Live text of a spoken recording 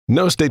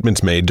No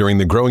statements made during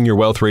the Growing Your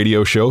Wealth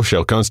radio show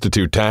shall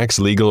constitute tax,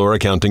 legal, or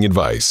accounting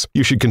advice.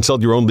 You should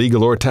consult your own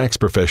legal or tax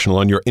professional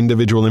on your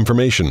individual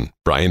information.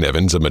 Brian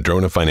Evans of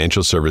Madrona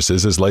Financial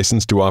Services is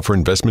licensed to offer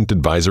investment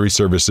advisory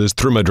services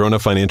through Madrona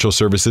Financial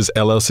Services,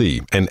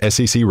 LLC, an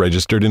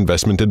SEC-registered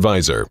investment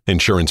advisor.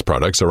 Insurance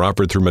products are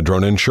offered through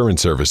Madrona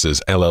Insurance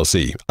Services,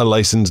 LLC, a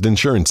licensed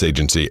insurance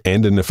agency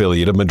and an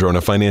affiliate of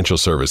Madrona Financial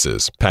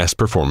Services. Past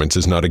performance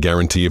is not a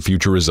guarantee of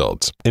future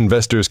results.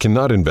 Investors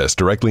cannot invest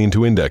directly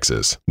into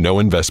indexes. No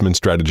investment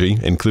strategy,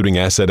 including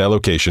asset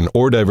allocation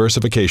or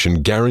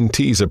diversification,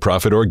 guarantees a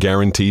profit or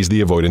guarantees the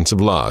avoidance of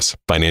loss.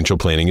 Financial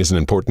planning is an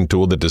important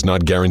tool that does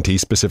not guarantee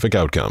specific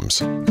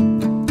outcomes.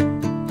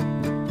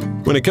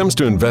 When it comes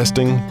to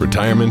investing,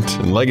 retirement,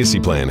 and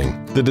legacy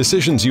planning, the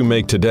decisions you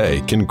make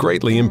today can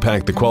greatly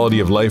impact the quality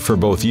of life for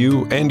both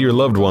you and your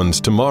loved ones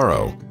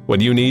tomorrow.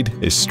 What you need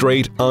is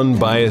straight,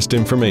 unbiased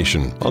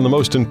information on the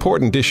most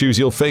important issues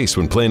you'll face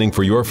when planning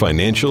for your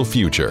financial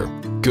future.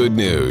 Good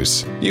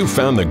news. You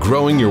found the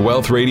Growing Your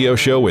Wealth radio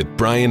show with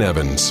Brian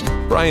Evans.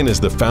 Brian is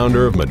the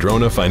founder of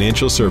Madrona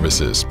Financial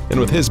Services, and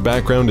with his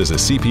background as a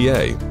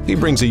CPA, he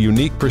brings a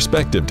unique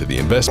perspective to the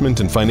investment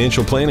and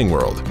financial planning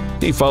world.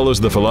 He follows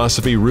the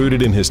philosophy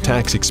rooted in his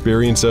tax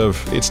experience of,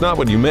 it's not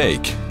what you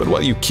make, but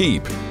what you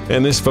keep.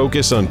 And this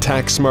focus on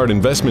tax-smart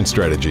investment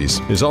strategies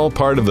is all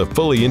part of the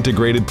fully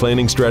integrated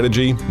planning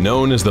strategy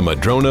known as the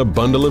Madrona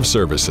Bundle of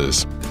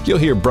Services. You'll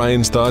hear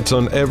Brian's thoughts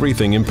on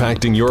everything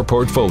impacting your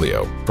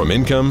portfolio, from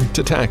income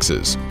to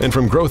taxes, and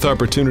from growth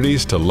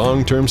opportunities to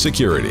long-term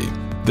security.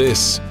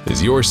 This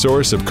is your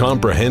source of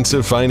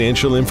comprehensive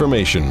financial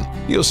information.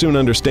 You'll soon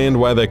understand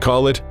why they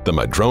call it the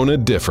Madrona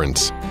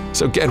Difference.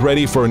 So get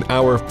ready for an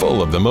hour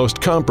full of the most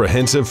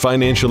comprehensive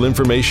financial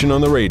information on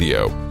the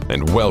radio.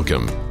 And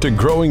welcome to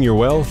Growing Your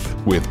Wealth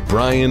with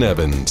Brian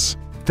Evans.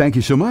 Thank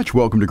you so much.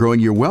 Welcome to Growing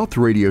Your Wealth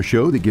radio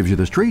show that gives you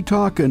the straight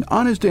talk and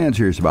honest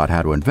answers about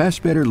how to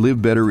invest better, live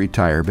better,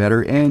 retire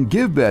better, and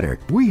give better.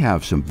 We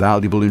have some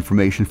valuable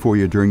information for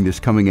you during this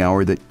coming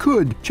hour that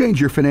could change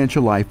your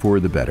financial life for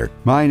the better.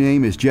 My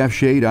name is Jeff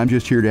Shade. I'm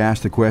just here to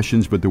ask the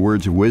questions, but the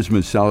words of wisdom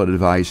and solid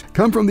advice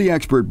come from the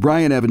expert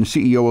Brian Evans,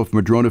 CEO of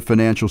Madrona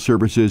Financial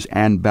Services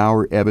and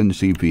Bauer Evans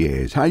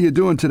CPAs. How you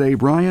doing today,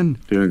 Brian?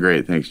 Doing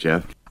great. Thanks,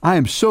 Jeff. I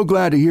am so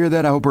glad to hear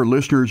that. I hope our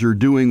listeners are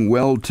doing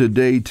well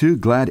today, too.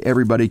 Glad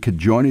everybody could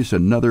join us.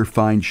 Another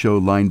fine show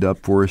lined up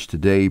for us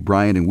today,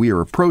 Brian, and we are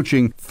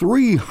approaching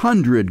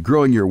 300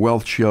 Growing Your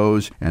Wealth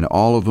shows, and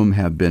all of them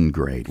have been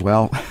great.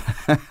 Well,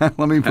 let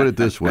me put it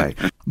this way.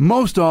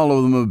 Most all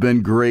of them have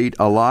been great.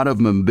 A lot of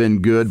them have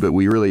been good, but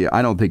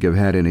I don't think have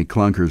had any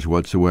clunkers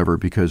whatsoever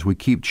because we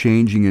keep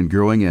changing and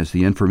growing as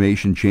the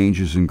information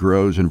changes and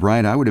grows. And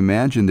Brian, I would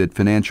imagine that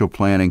financial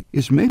planning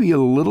is maybe a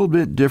little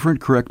bit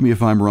different. Correct me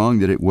if I'm wrong,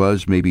 that it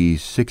was maybe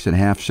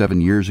 6.5, 7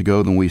 years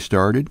ago than we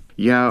started?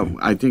 Yeah,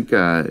 I think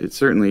it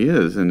certainly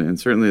is. And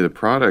certainly the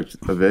product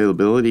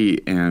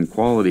availability and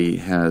quality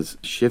has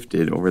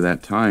shifted over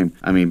that time.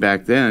 I mean,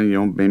 back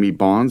then, maybe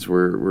bonds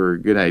were a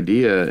good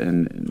idea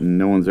and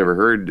no one's ever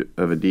heard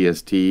of a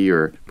DST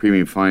or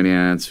premium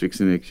finance,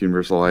 fixed index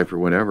universal life or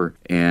whatever.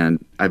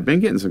 And I've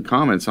been getting some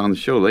comments on the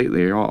show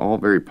lately, all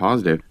very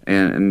positive.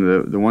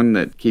 And the one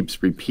that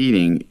keeps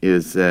repeating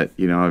is that,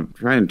 I'm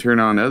trying to turn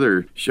on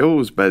other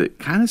shows, but it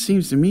kind of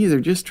seems to me they're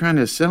just trying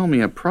to sell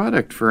me a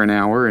product for an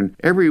hour. And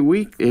every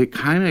week it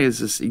kind of is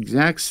this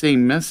exact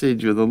same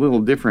message with a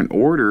little different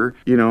order.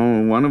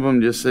 One of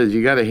them just says,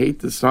 you got to hate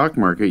the stock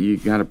market. You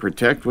got to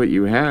protect what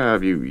you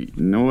have.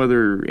 No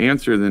other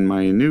answer than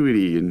my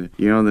annuity. And,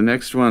 the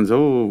next one's,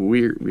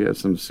 we have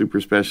some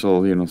super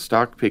special,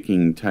 stock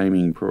picking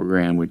timing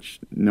program, which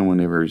no one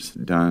ever's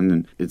done.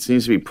 And it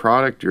seems to be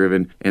product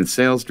driven and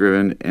sales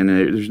driven. And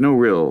there's no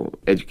real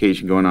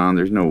education going on.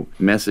 There's no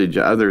message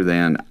other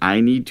than I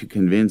need to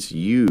convince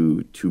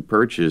you to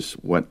purchase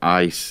what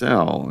I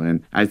sell.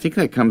 And I think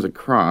that comes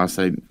across.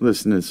 I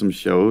listen to some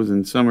shows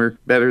and some are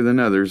better than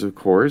others, of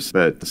course,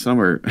 but some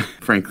are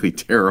frankly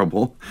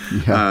terrible,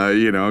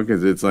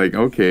 because it's like,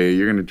 okay,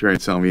 you're going to try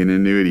and sell me an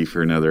annuity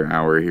for another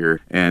hour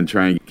here and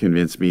try and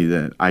convince me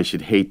that I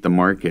should hate the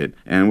market.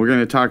 And we're going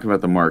to talk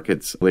about the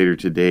markets later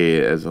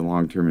today as a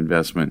long-term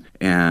investment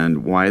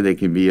and why they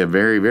can be a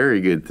very,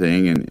 very good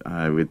thing. And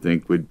I would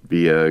think would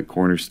be a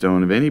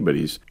cornerstone of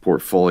anybody's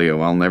portfolio.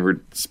 I'll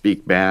never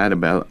speak bad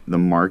about the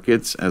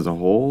markets as a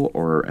whole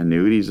or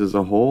annuities as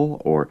a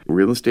whole or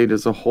real estate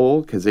as a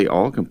whole because they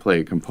all can play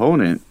a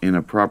component in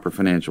a proper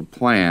financial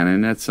plan.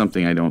 And that's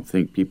something I don't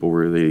think people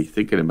were really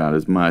thinking about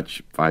as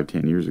much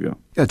 5-10 years ago.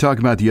 Yeah,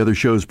 talking about the other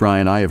shows,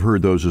 Brian, I have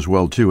heard those as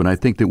well, too. And I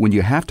think that when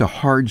you have to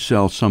hard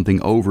sell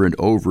something over and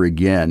over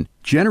again,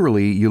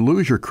 generally you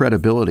lose your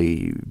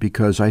credibility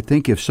because I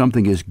think if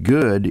something is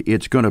good,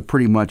 it's going to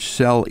pretty much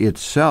sell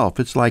itself.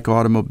 It's like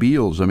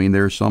automobiles. I mean,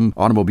 there are some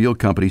automobile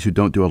companies who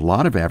don't do a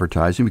lot of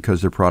advertising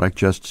because their product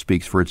just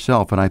speaks for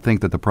itself. And I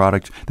think that the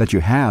products that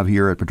you have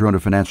here at Madrona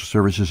Financial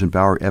Services and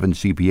Bauer Evans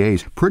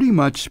CPAs pretty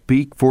much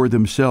speak for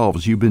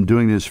themselves. You've been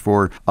doing this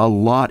for a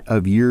lot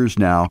of years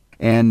now.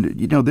 And,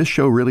 this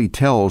show really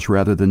tells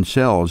rather than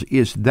sells.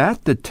 Is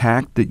that the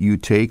tact that you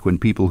take when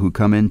people who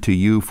come into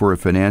you for a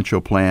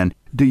financial plan?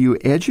 Do you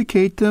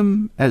educate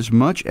them as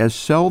much as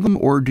sell them,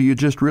 or do you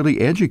just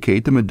really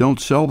educate them and don't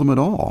sell them at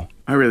all?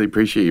 I really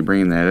appreciate you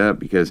bringing that up,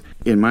 because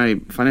in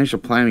my financial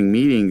planning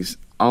meetings,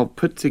 I'll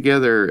put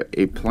together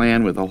a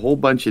plan with a whole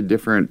bunch of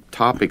different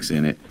topics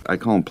in it. I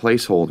call them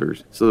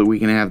placeholders, so that we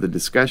can have the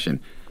discussion.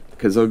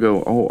 Because they'll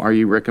go, "Oh, are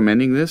you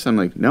recommending this?" I'm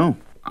like, "No,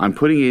 I'm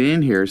putting it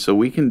in here so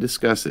we can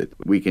discuss it.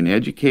 We can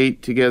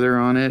educate together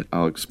on it.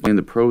 I'll explain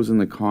the pros and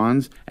the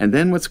cons. And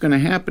then what's going to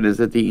happen is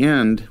at the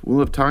end, we'll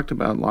have talked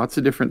about lots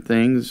of different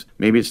things.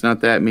 Maybe it's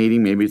not that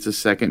meeting. Maybe it's a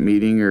second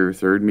meeting or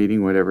third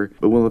meeting, whatever.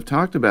 But we'll have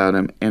talked about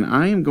them. And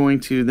I am going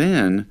to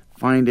then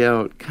find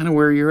out kind of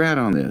where you're at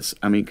on this.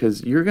 I mean,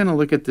 because you're going to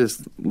look at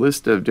this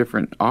list of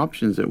different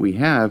options that we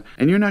have,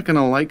 and you're not going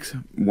to like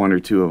one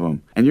or two of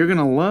them, and you're going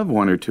to love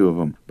one or two of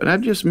them. But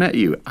I've just met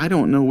you. I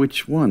don't know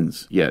which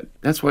ones yet.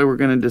 That's why we're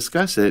going to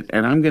discuss it,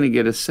 and I'm going to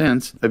get a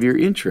sense of your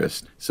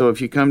interest. So if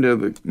you come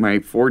to my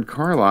Ford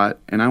car lot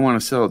and I want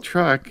to sell a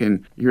truck,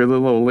 and you're a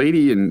little old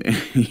lady and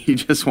you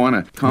just want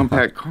a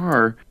compact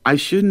car, I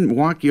shouldn't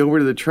walk you over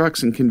to the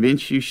trucks and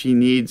convince you she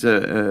needs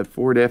a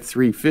Ford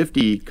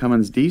F-350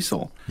 Cummins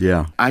diesel.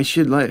 Yeah. I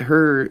should let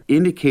her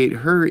indicate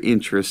her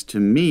interest to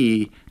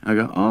me. I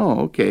go,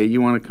 "Oh, okay,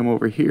 you want to come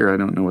over here." I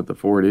don't know what the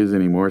Ford is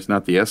anymore. It's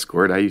not the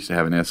Escort. I used to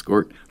have an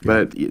Escort.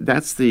 But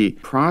that's the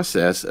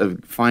process of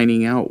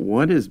finding out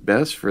what is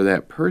best for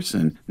that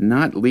person,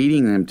 not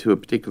leading them to a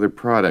particular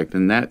product.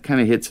 And that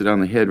kind of hits it on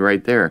the head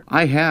right there.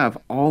 I have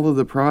all of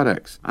the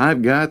products.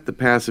 I've got the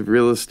passive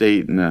real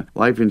estate and the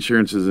life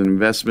insurances and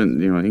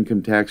investment,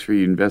 income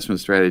tax-free investment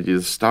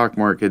strategies, the stock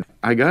market.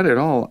 I got it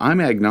all. I'm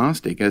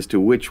agnostic as to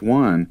which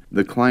one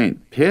the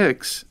client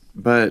picks.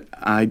 But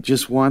I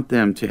just want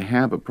them to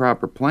have a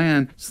proper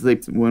plan so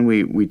that when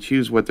we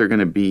choose what they're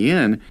going to be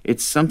in,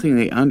 it's something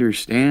they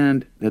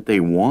understand, that they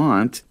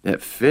want,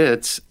 that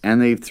fits,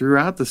 and they threw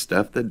out the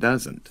stuff that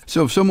doesn't.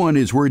 So if someone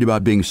is worried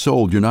about being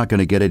sold, you're not going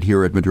to get it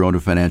here at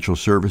Madrona Financial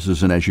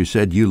Services. And as you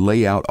said, you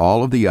lay out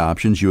all of the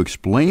options, you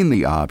explain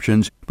the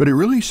options, but it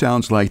really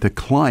sounds like the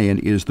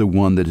client is the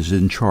one that is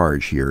in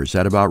charge here. Is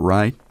that about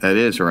right? That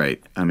is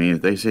right. I mean,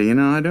 if they say,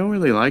 I don't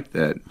really like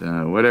that,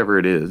 whatever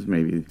it is,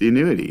 maybe the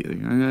annuity,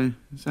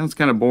 it sounds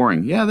kind of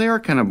boring. Yeah, they are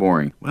kind of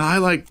boring. Well, I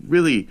like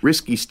really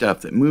risky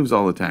stuff that moves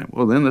all the time.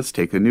 Well, then let's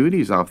take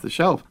annuities off the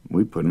shelf.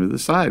 We put them to the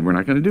side. We're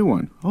not going to do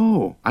one.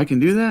 Oh, I can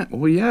do that?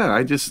 Well, yeah,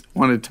 I just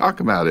want to talk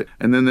about it.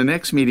 And then the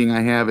next meeting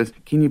I have is,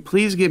 can you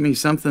please get me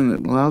something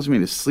that allows me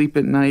to sleep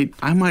at night?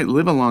 I might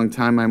live a long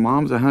time. My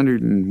mom's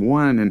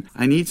 101, and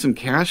I need some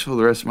cash for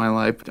the rest of my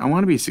life. I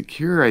want to be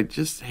secure. I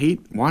just hate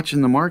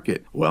watching the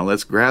market. Well,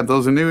 let's grab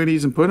those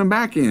annuities and put them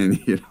back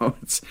in.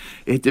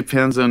 It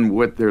depends on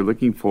what they're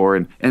looking for.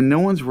 And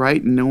no one's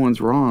right and no one's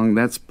wrong.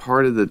 That's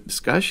part of the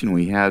discussion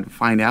we had to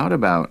find out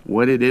about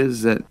what it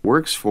is that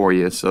works for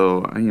you.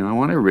 So, I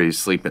want everybody to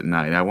sleep at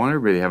night. I want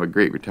everybody to have a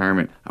great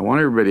retirement. I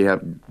want everybody to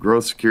have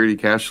growth, security,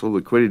 cash flow,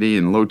 liquidity,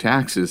 and low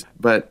taxes.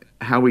 But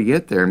how we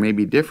get there may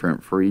be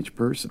different for each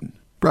person.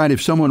 Brian,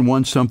 if someone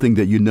wants something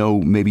that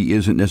maybe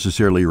isn't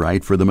necessarily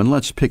right for them, and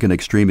let's pick an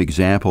extreme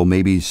example,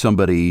 maybe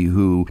somebody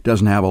who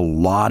doesn't have a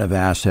lot of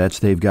assets,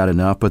 they've got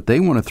enough, but they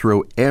want to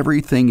throw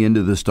everything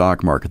into the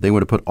stock market. They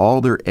want to put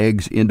all their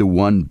eggs into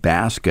one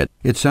basket.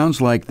 It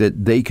sounds like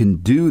that they can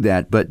do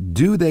that, but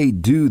do they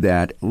do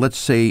that, let's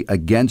say,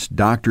 against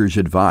doctor's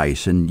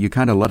advice? And you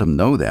kind of let them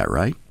know that,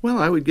 right? Well,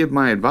 I would give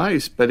my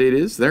advice, but it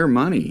is their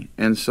money.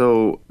 And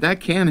so that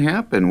can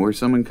happen where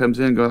someone comes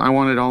in and goes, "I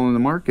want it all in the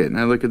market." And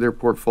I look at their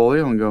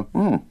portfolio and go,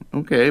 "Oh,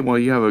 okay, well,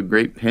 you have a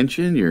great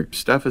pension. Your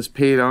stuff is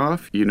paid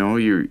off.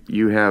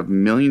 You have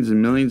millions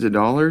and millions of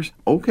dollars.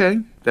 Okay.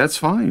 That's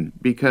fine,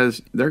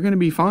 because they're going to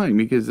be fine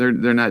because they're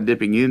not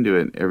dipping into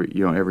it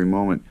every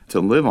moment to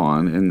live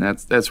on, and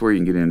that's where you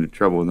can get into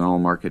trouble with all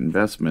market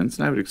investments.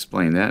 And I would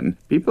explain that, and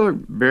people are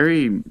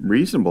very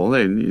reasonable.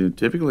 They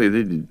typically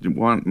they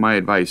want my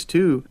advice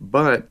too,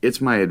 but it's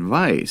my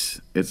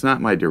advice. It's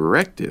not my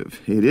directive.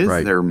 It is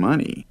right. Their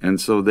money, and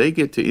so they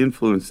get to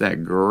influence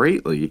that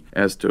greatly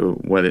as to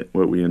what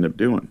we end up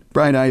doing.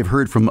 Brian, I have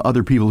heard from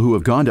other people who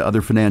have gone to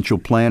other financial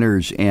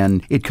planners,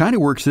 and it kind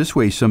of works this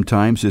way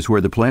sometimes, is where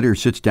the planner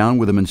sits down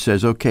with them and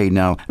says, "Okay,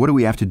 now what do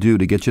we have to do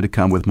to get you to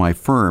come with my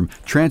firm?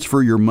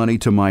 Transfer your money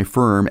to my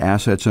firm,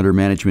 assets under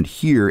management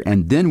here,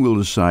 and then we'll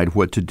decide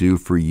what to do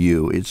for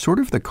you." It's sort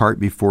of the cart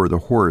before the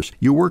horse.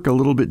 You work a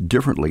little bit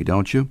differently,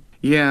 don't you?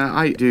 Yeah,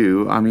 I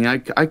do. I mean, I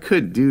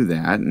could do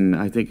that, and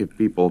I think if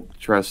people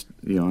trust,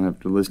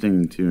 after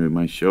listening to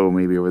my show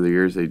maybe over the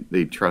years,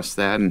 they trust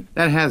that, and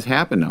that has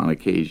happened on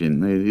occasion.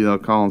 They'll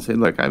call and say,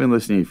 "Look, I've been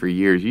listening to you for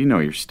years. You know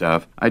your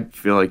stuff. I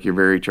feel like you're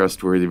very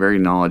trustworthy, very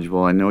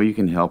knowledgeable. I know you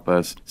can help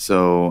us,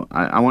 so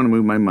I want to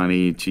move my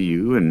money to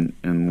you, and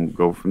we'll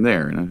go from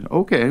there." And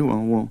okay,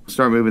 well, we'll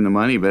start moving the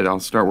money, but I'll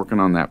start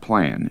working on that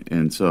plan.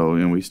 And so,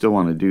 we still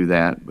want to do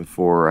that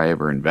before I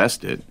ever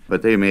invest it,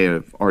 but they may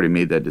have already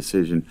made that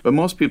decision. But But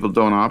most people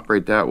don't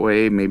operate that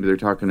way. Maybe they're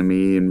talking to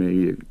me and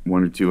maybe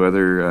one or two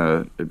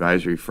other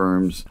advisory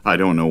firms. I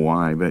don't know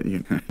why, but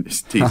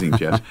just teasing,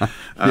 Jeff.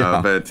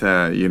 But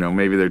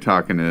maybe they're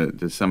talking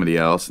to somebody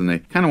else, and they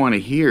kind of want to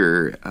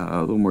hear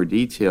a little more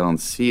detail and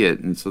see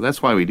it. And so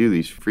that's why we do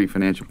these free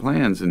financial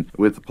plans. And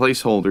with the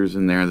placeholders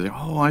in there, they say,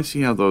 oh, I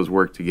see how those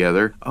work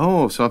together.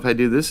 Oh, so if I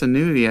do this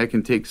annuity, I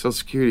can take Social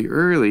Security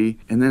early,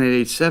 and then at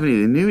age 70,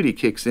 the annuity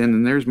kicks in,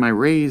 and there's my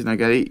raise, and I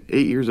got eight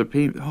years of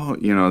payment. Oh,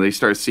 they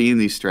start seeing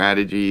these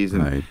strategies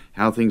and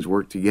how things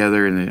work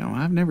together, and they,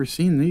 I've never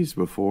seen these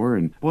before,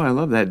 and boy, I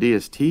love that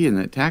DST and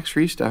that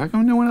tax-free stuff. How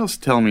come no one else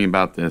tell me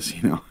about this?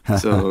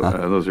 So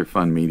those are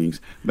fun meetings.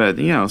 But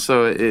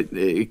so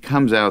it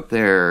comes out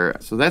there.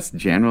 So that's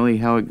generally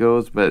how it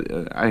goes. But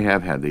I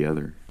have had the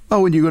other.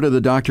 Oh, when you go to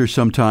the doctor,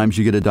 sometimes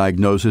you get a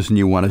diagnosis and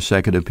you want a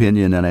second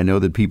opinion, and I know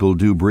that people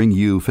do bring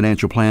you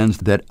financial plans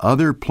that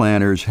other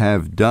planners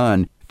have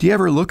done. Do you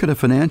ever look at a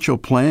financial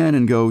plan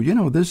and go,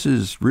 this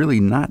is really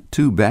not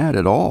too bad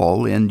at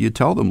all, and you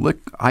tell them, look,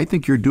 I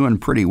think you're doing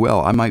pretty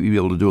well. I might be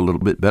able to do a little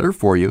bit better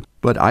for you,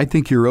 but I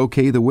think you're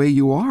okay the way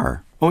you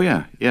are. Oh,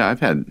 yeah. Yeah,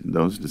 I've had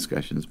those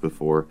discussions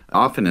before.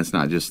 Often it's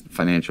not just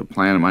financial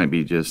plan. It might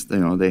be just,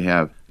 they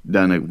have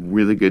done a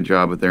really good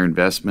job with their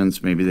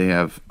investments. Maybe they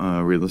have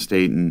real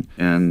estate and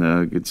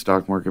a good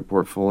stock market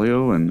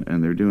portfolio,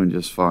 and they're doing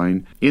just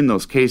fine. In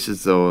those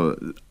cases, though,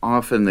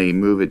 often they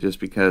move it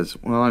just because,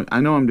 well, I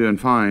know I'm doing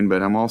fine,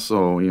 but I'm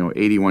also,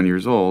 81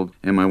 years old,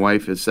 and my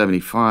wife is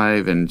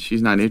 75, and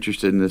she's not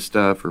interested in this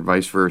stuff, or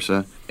vice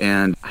versa.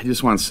 And I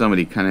just want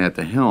somebody kind of at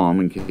the helm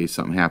in case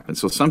something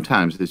happens. So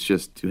sometimes it's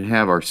just to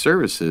have our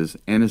services,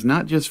 and it's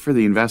not just for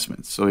the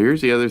investments. So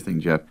here's the other thing,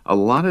 Jeff. A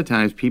lot of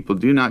times people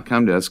do not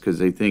come to us because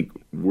they think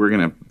we're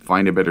going to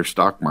find a better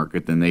stock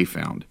market than they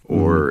found.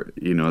 Or,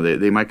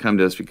 they might come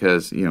to us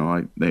because,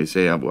 they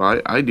say,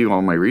 well, I do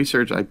all my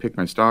research, I pick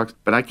my stocks,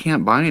 but I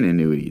can't buy an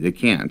annuity. They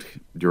can't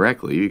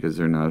directly because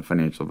they're not a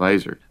financial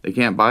advisor. They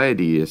can't buy a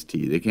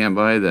DST. They can't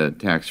buy the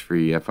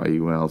tax-free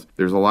FIULs.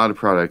 There's a lot of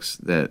products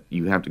that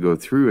you have to go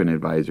through an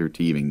advisor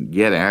to even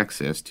get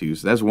access to.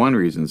 So that's one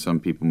reason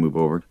some people move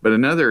over. But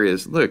another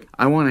is, look,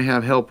 I want to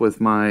have help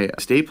with my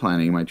estate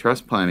planning, my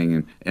trust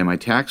planning, and my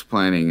tax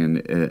planning, and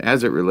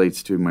as it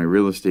relates to my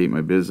real estate,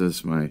 my business,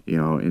 my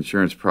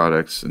insurance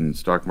products and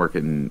stock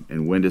market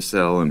and when to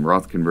sell and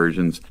Roth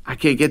conversions. I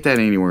can't get that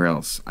anywhere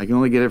else. I can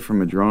only get it from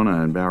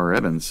Madrona and Bauer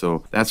Evans.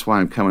 So that's why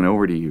I'm coming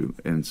over to you.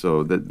 And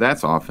so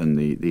that's often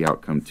the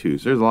outcome too.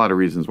 So there's a lot of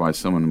reasons why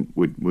someone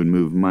would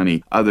move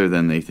money other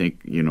than they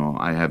think,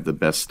 I have the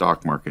best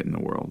stock market in the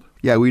world.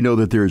 Yeah, we know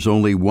that there's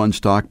only one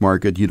stock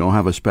market. You don't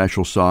have a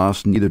special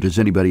sauce. Neither does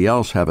anybody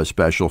else have a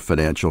special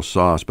financial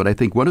sauce. But I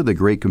think one of the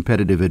great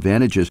competitive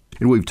advantages,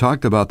 and we've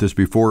talked about this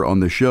before on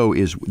the show,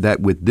 is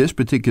that with this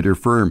particular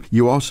firm,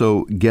 you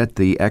also get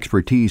the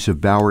expertise of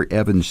Bauer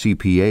Evans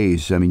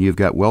CPAs. I mean, you've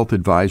got wealth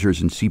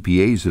advisors and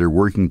CPAs that are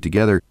working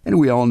together. And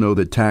we all know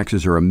that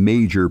taxes are a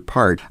major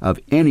part of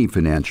any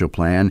financial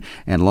plan.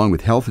 And along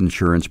with health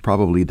insurance,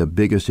 probably the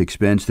biggest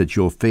expense that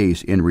you'll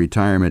face in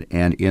retirement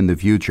and in the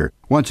future.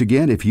 Once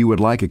again, if you would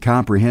like a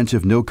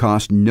comprehensive,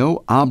 no-cost,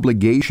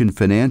 no-obligation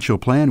financial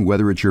plan,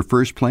 whether it's your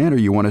first plan or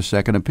you want a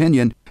second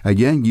opinion,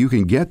 again, you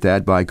can get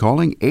that by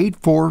calling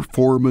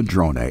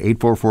 844-MADRONA,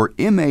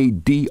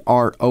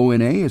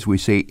 844-MADRONA, as we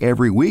say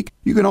every week.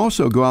 You can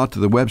also go out to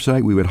the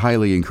website. We would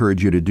highly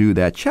encourage you to do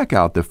that. Check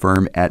out the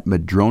firm at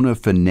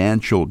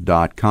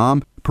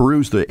MadronaFinancial.com.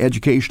 Peruse the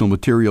educational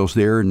materials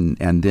there, and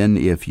then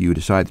if you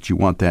decide that you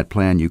want that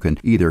plan, you can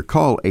either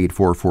call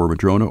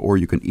 844-MADRONA or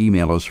you can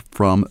email us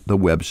from the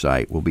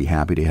website. We'll be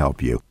happy to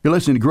help you. You're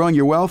listening to Growing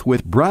Your Wealth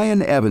with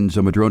Brian Evans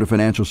of Madrona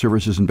Financial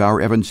Services and Bauer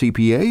Evans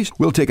CPAs.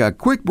 We'll take a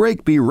quick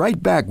break, be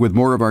right back with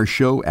more of our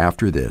show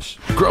after this.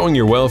 Growing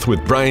Your Wealth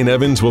with Brian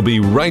Evans will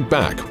be right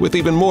back with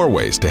even more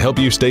ways to help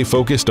you stay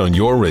focused on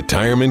your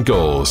retirement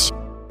goals.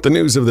 The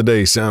news of the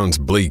day sounds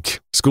bleak.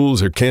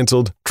 Schools are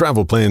canceled,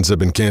 travel plans have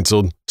been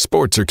canceled,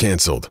 sports are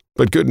canceled.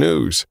 But good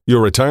news,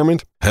 your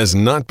retirement has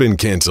not been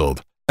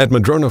canceled. At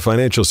Madrona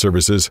Financial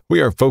Services,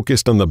 we are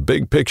focused on the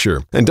big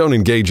picture and don't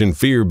engage in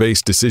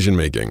fear-based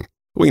decision-making.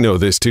 We know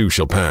this too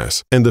shall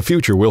pass, and the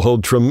future will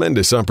hold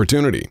tremendous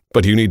opportunity.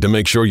 But you need to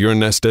make sure your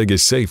nest egg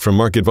is safe from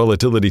market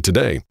volatility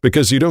today,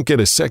 because you don't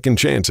get a second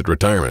chance at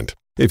retirement.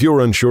 If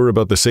you're unsure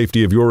about the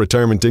safety of your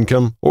retirement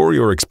income or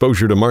your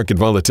exposure to market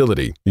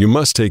volatility, you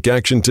must take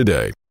action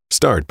today.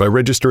 Start by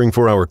registering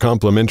for our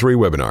complimentary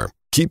webinar,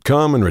 Keep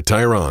Calm and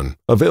Retire On,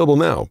 available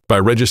now by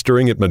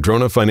registering at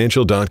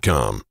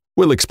MadronaFinancial.com.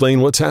 We'll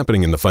explain what's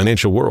happening in the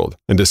financial world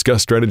and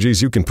discuss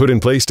strategies you can put in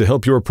place to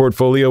help your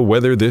portfolio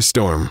weather this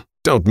storm.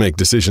 Don't make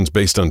decisions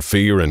based on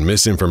fear and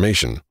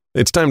misinformation.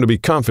 It's time to be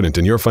confident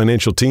in your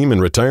financial team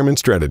and retirement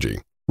strategy.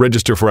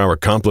 Register for our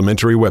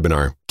complimentary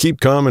webinar,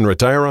 Keep Calm and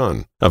Retire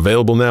On,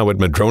 available now at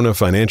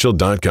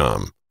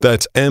MadronaFinancial.com.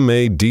 That's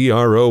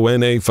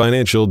MADRONA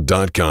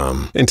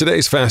Financial.com. In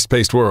today's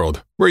fast-paced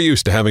world, we're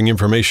used to having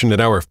information at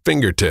our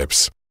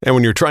fingertips. And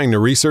when you're trying to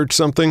research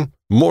something,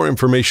 more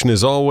information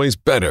is always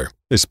better,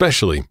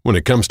 especially when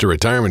it comes to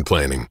retirement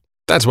planning.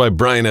 That's why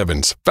Brian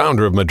Evans,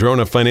 founder of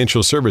Madrona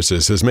Financial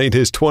Services, has made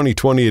his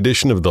 2020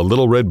 edition of the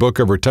Little Red Book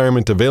of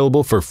Retirement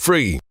available for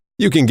free.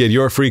 You can get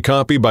your free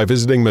copy by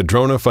visiting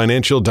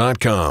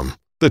madronafinancial.com.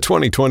 The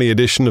 2020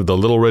 edition of the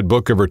Little Red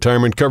Book of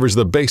Retirement covers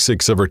the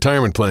basics of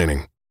retirement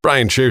planning.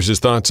 Brian shares his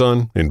thoughts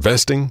on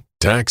investing,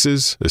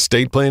 taxes,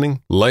 estate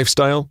planning,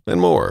 lifestyle, and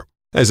more.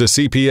 As a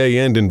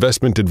CPA and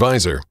investment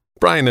advisor,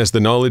 Brian has the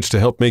knowledge to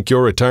help make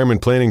your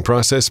retirement planning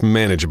process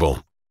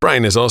manageable.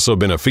 Brian has also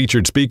been a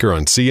featured speaker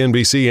on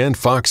CNBC and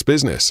Fox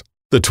Business.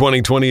 The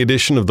 2020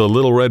 edition of the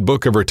Little Red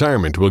Book of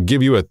Retirement will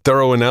give you a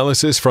thorough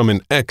analysis from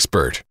an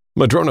expert.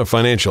 Madrona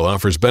Financial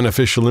offers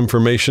beneficial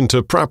information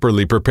to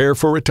properly prepare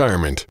for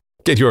retirement.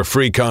 Get your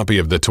free copy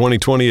of the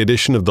 2020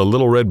 edition of the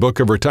Little Red Book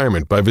of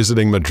Retirement by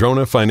visiting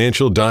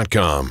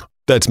madronafinancial.com.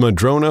 That's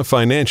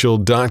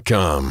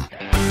madronafinancial.com.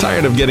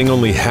 Tired of getting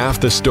only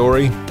half the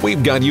story?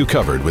 We've got you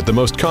covered with the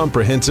most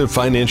comprehensive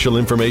financial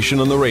information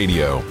on the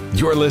radio.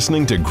 You're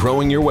listening to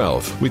Growing Your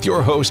Wealth with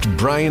your host,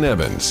 Brian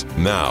Evans.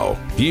 Now,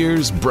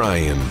 here's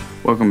Brian.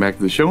 Welcome back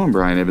to the show. I'm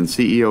Brian Evans,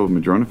 CEO of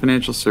Madrona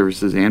Financial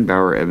Services and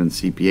Bauer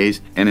Evans CPAs.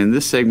 And in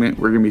this segment,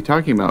 we're going to be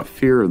talking about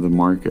fear of the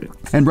market.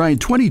 And Brian,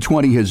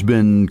 2020 has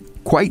been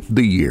quite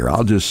the year.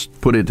 I'll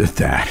just put it at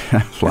that.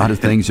 A lot of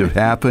things have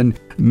happened.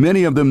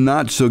 Many of them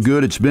not so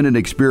good. It's been an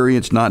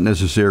experience, not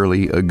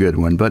necessarily a good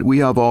one, but we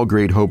have all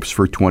great hopes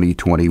for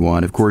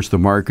 2021. Of course, the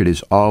market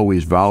is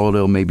always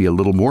volatile, maybe a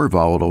little more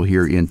volatile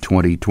here in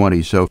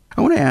 2020. So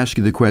I want to ask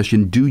you the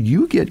question, do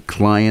you get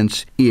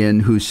clients in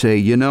who say,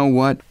 you know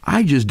what,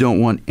 I just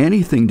don't want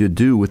anything to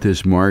do with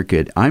this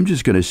market. I'm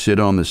just going to sit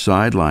on the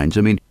sidelines.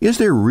 I mean, is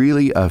there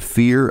really a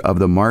fear of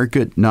the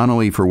market, not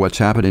only for what's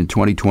happened in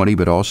 2020,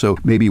 but also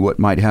maybe what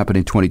might happen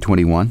in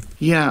 2021?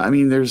 Yeah, I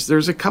mean,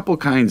 there's a couple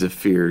kinds of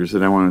fears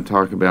that I want to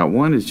talk about.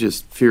 One is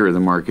just fear of the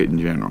market in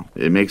general.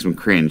 It makes them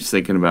cringe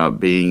thinking about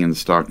being in the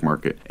stock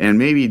market, and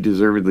maybe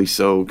deservedly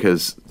so,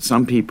 because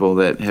some people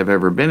that have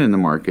ever been in the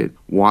market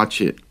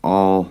watch it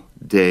all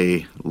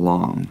day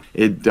long.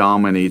 It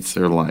dominates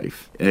their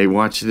life. They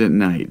watch it at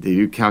night. They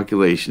do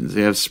calculations.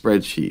 They have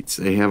spreadsheets.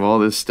 They have all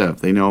this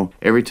stuff. They know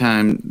every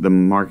time the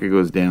market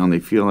goes down, they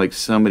feel like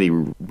somebody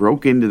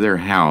broke into their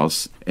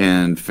house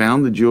and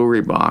found the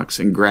jewelry box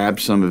and grabbed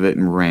some of it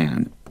and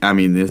ran. I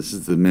mean, this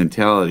is the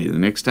mentality. The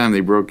next time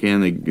they broke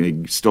in,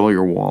 they stole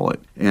your wallet.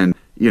 And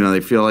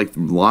they feel like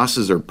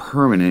losses are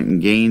permanent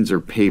and gains are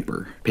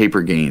paper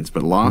gains,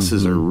 but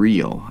losses are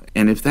real.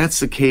 And if that's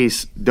the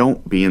case,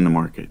 don't be in the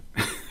market.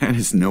 That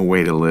is no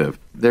way to live.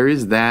 There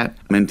is that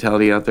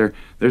mentality out there.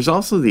 There's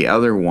also the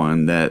other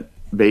one that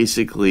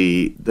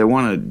basically they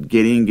want to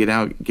get in, get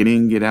out, get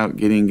in, get out,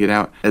 get in, get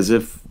out, as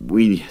if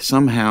we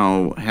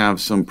somehow have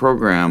some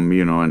program,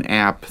 an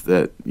app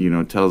that,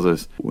 tells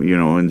us,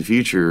 in the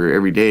future,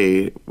 every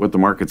day, what the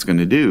market's going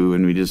to do.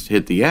 And we just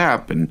hit the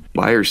app and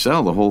buy or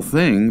sell the whole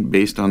thing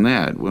based on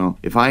that. Well,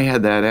 if I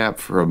had that app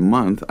for a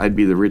month, I'd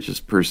be the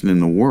richest person in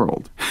the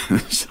world.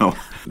 So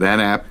that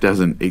app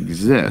doesn't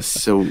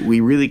exist. So we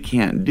really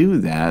can't do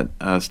that.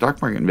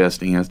 Stock market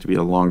investing has to be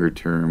a longer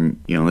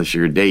term, unless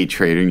you're a day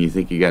trader and you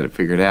think you got it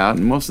figured out.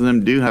 And most of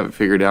them do have it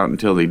figured out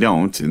until they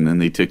don't. And then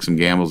they took some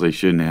gambles they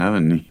shouldn't have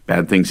and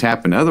bad things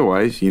happen.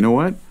 Otherwise, you know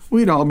what?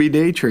 We'd all be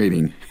day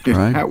trading.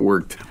 Right. That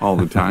worked all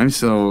the time.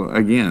 So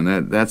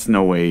again, that's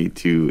no way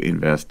to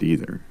invest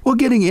either. Well,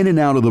 getting in and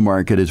out of the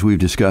market, as we've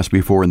discussed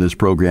before in this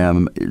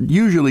program,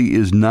 usually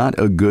is not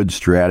a good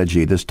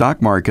strategy. The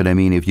stock market, I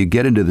mean, if you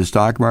get into the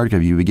stock market,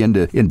 if you begin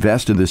to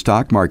invest in the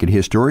stock market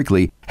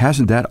historically,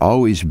 hasn't that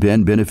always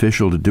been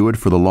beneficial to do it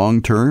for the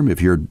long term?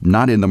 If you're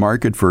not in the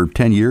market for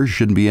 10 years, you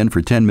shouldn't be in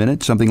for 10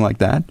 minutes, something like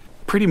that?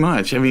 Pretty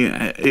much. I mean,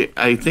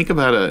 I think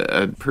about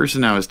a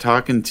person I was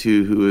talking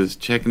to who was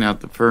checking out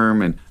the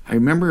firm, and I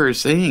remember her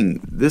saying,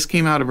 this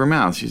came out of her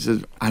mouth. She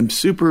says, I'm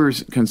super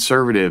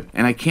conservative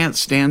and I can't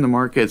stand the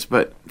markets,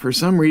 but for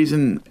some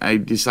reason I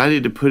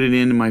decided to put it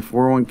into my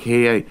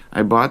 401k.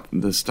 I bought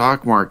the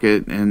stock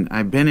market and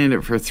I've been in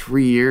it for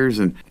 3 years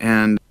and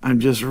I'm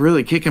just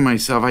really kicking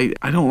myself.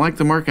 I don't like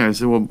the market. I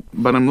said, well,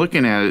 but I'm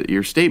looking at it,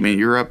 your statement,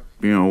 you're up,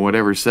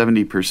 whatever,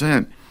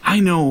 70%. I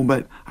know,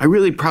 but I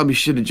really probably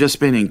should have just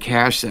been in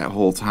cash that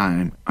whole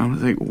time. I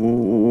was like,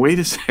 wait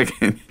a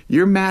second.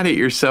 You're mad at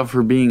yourself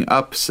for being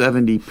up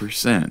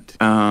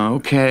 70%.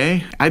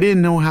 Okay. I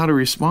didn't know how to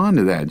respond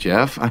to that,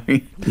 Jeff. I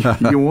mean,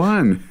 you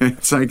won.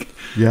 It's like,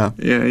 yeah,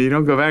 you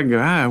don't go back and go,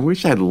 I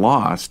wish I'd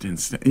lost.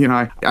 Instead,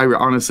 I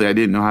honestly, I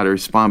didn't know how to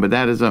respond, but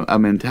that is a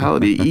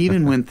mentality.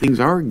 Even when things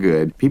are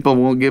good, people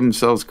won't give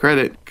themselves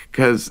credit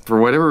because for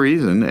whatever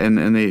reason,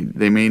 and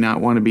they may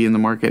not want to be in the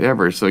market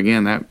ever. So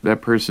again,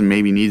 that person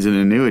maybe needs an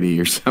annuity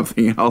or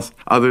something else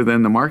other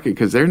than the market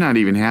because they're not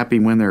even happy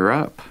when they're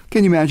up.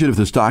 Can you imagine if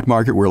the stock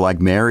market were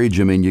like marriage?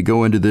 I mean, you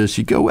go into this,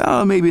 you go,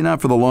 well, maybe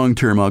not for the long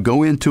term. I'll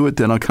go into it,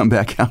 then I'll come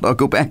back out. I'll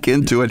go back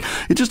into it.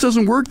 It just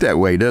doesn't work that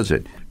way, does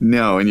it?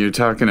 No, and you're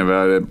talking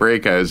about at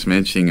break, I was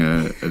mentioning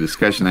a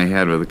discussion I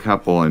had with a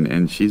couple,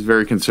 and she's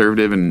very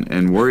conservative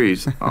and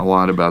worries a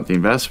lot about the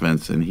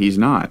investments, and he's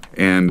not.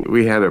 And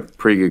we had a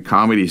pretty good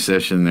comedy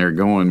session there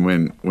going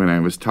when I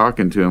was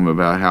talking to him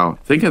about how,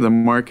 think of the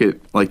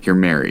market like your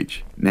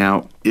marriage.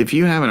 Now, if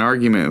you have an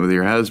argument with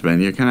your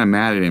husband, you're kind of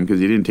mad at him because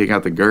he didn't take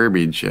out the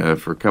garbage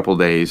for a couple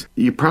days,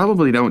 you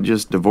probably don't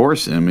just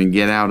divorce him and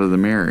get out of the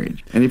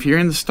marriage. And if you're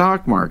in the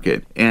stock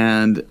market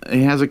and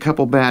he has a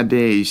couple bad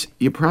days,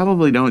 you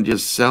probably don't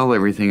just sell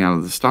everything out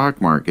of the stock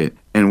market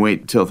and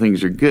wait until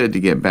things are good to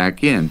get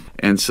back in.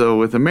 And so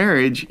with a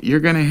marriage,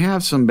 you're going to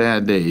have some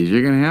bad days.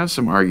 You're going to have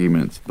some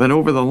arguments. But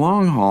over the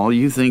long haul,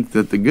 you think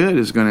that the good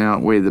is going to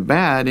outweigh the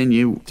bad, and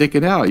you stick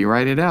it out. You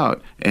write it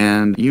out.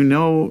 And you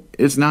know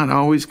it's not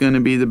always going to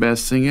be the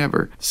best thing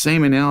ever.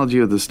 Same analogy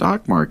of the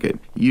stock market.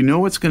 You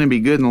know it's going to be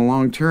good in the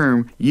long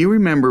term. You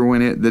remember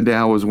when the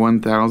Dow was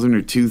 1,000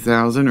 or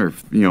 2,000 or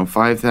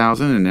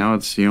 5,000, and now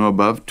it's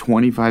above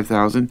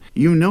 25,000.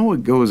 You know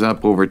it goes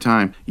up over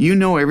time. You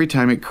know every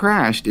time it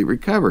crashed, it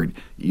recovered.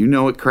 You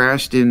know it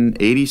crashed in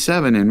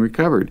 87 and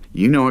recovered.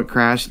 You know it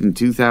crashed in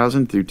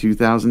 2000 through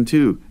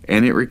 2002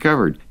 and it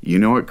recovered. You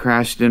know it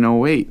crashed in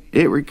 08.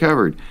 It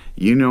recovered.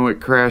 You know it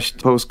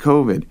crashed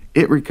post-COVID.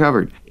 It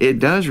recovered. It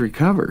does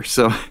recover.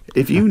 So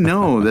if you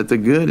know that the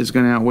good is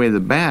going to outweigh the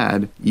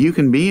bad, you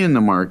can be in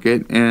the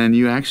market, and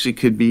you actually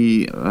could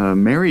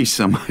marry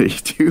somebody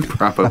too,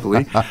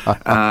 probably.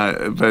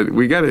 But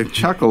we got a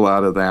chuckle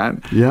out of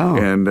that. Yeah.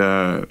 And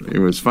it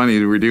was funny.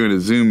 We were doing a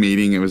Zoom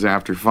meeting. It was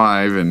after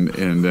 5,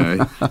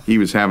 and he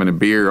was having a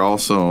beer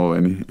also,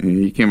 and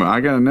he came up,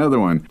 I got another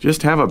one.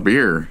 Just have a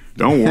beer.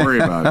 Don't worry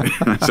about it.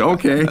 I said,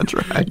 okay. That's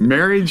right.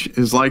 Marriage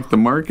is like the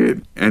market,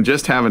 and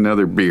just have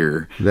another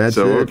beer. That's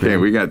so, it. Okay,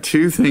 Man. we got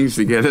 2 things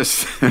to get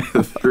us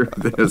through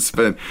this.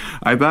 But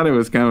I thought it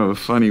was kind of a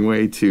funny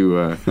way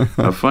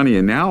a funny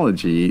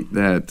analogy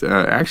that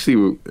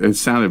actually it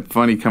sounded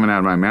funny coming out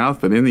of my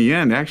mouth, but in the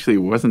end, actually, it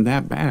wasn't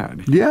that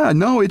bad. Yeah,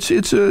 no, it's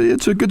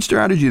a good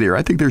strategy there.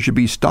 I think there should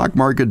be stock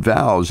market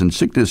vows in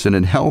sickness and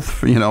in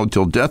health,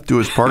 till death do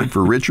us part,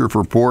 for rich or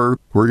for poor.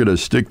 We're going to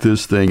stick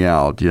this thing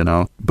out,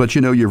 But,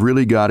 you've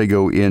really got to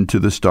go into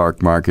the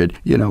stock market,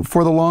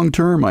 for the long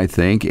term, I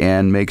think,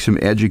 and make some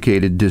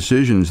educated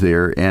decisions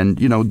there. And,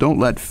 don't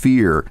let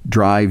fear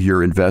drive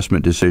your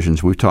investment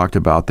decisions. We've talked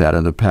about that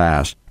in the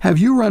past. Have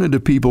you run into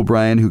people,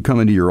 Brian, who come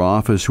into your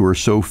office who are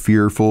so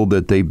fearful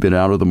that they've been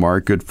out of the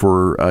market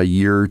for a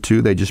year or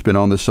two? They've just been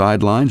on the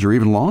sidelines, or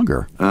even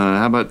longer?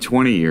 How about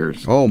 20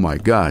 years? Oh, my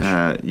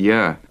gosh.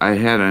 Yeah. I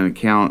had an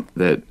account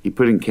that he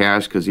put in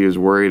cash because he was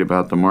worried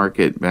about the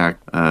market back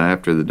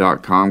after the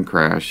dot-com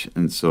crash.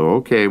 And so,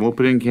 okay, we'll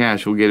put in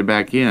cash. We'll get it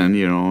back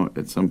in,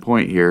 at some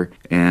point here.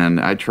 And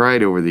I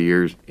tried over the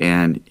years,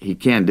 and he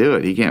can't do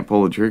it. He can't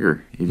pull the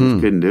trigger. He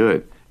just couldn't do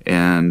it.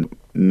 And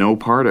no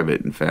part of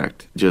it, in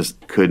fact,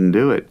 just couldn't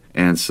do it.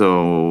 And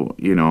so,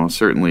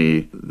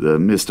 certainly the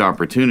missed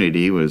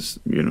opportunity was,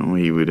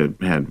 he would have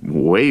had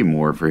way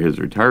more for his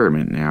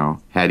retirement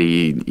now had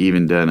he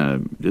even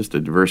done just a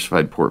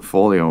diversified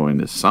portfolio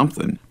into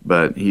something.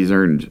 But he's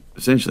earned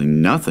essentially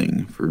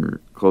nothing for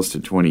close to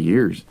 20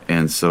 years.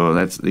 And so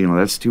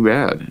that's too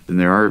bad. And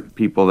there are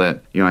people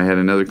that, I had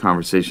another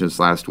conversation this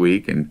last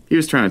week, and he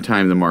was trying to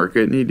time the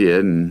market, and he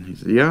did. And he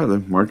said, yeah, the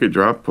market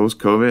dropped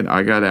post-COVID.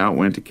 I got out,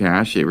 went to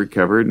cash, it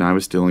recovered, and I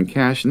was still in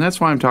cash. And that's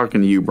why I'm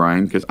talking to you,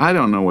 Brian, because I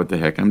don't know what the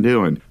heck I'm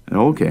doing.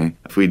 Okay,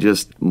 if we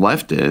just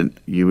left it,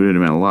 you would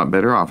have been a lot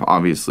better off,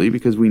 obviously,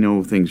 because we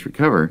know things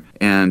recover.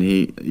 And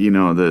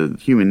the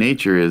human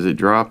nature is it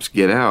drops,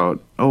 get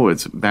out. Oh,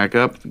 it's back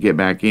up, get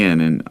back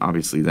in. And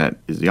obviously that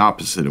is the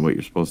opposite of what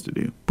you're supposed to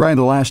do. Brian,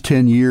 the last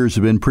 10 years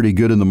have been pretty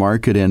good in the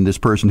market. And this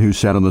person who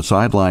sat on the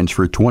sidelines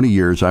for 20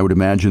 years, I would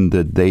imagine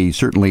that they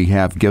certainly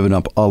have given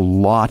up a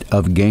lot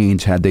of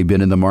gains had they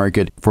been in the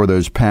market for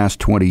those past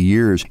 20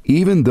 years.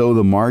 Even though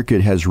the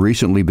market has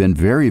recently been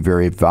very,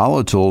 very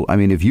volatile, I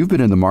mean, if you've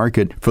been in the market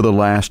for the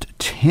last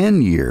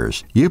 10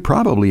 years, you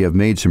probably have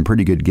made some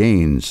pretty good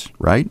gains,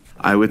 right?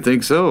 I would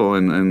think so,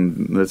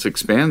 and let's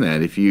expand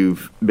that. If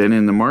you've been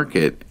in the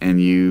market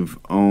and you've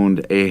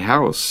owned a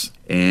house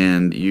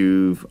and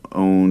you've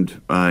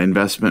owned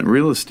investment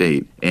real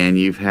estate and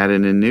you've had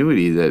an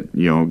annuity that,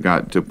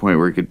 got to a point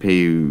where it could pay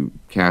you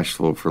cash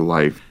flow for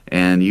life,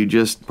 and you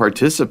just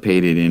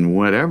participated in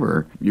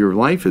whatever, your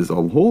life is a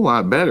whole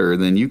lot better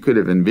than you could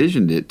have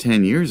envisioned it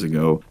 10 years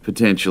ago,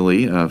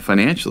 potentially,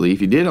 financially,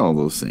 if you did all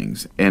those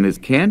things. And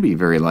it can be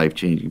very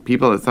life-changing.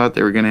 People that thought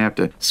they were going to have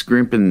to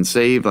scrimp and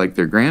save like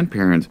their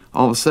grandparents,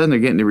 all of a sudden they're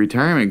getting to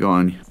retirement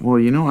going, well,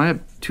 I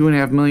have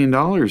 $2.5 million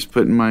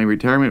put in my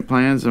retirement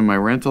plans and my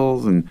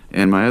rentals and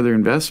my other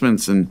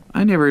investments, and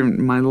I never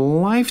in my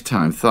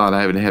lifetime thought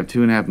I would have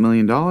 $2.5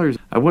 million.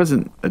 I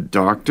wasn't a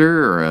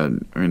doctor or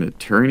an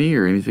attorney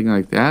or anything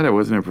like that. I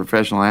wasn't a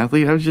professional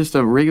athlete. I was just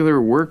a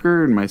regular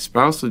worker, and my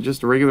spouse was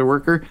just a regular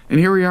worker. And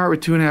here we are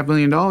with $2.5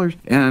 million,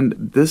 and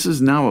this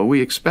is not what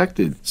we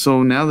expected.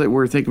 So now that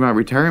we're thinking about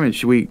retirement,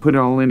 should we put it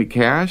all into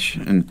cash?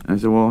 And I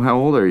said, well, how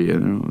old are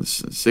you?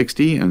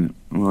 60? And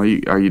well,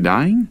 are you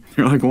dying?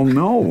 You're like, well,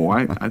 no,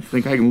 I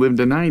think I can live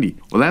to 90.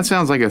 Well, that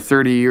sounds like a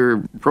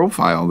 30-year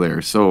profile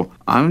there. So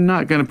I'm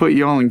not going to put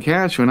you all in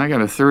cash when I got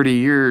a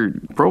 30-year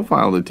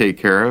profile to take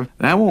care of.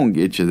 That won't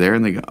get you there.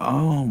 And they go,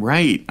 oh,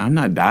 right, I'm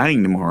not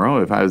dying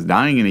tomorrow. If I was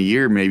dying in a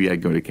year, maybe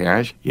I'd go to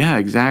cash. Yeah,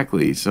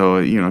 exactly. So,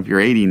 if you're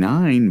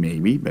 89,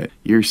 maybe, but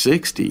you're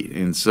 60.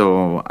 And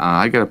so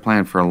I got a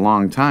plan for a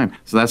long time.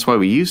 So that's why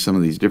we use some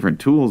of these different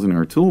tools in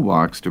our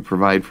toolbox to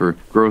provide for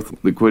growth,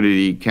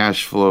 liquidity,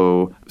 cash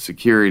flow,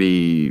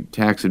 security,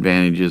 tax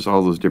advantages,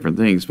 all those different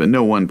things. But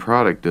no one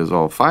product does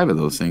all 5 of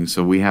those things,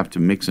 so we have to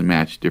mix and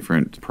match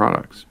different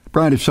products.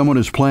 Brian, if someone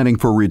is planning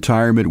for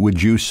retirement,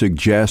 would you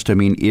suggest,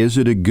 is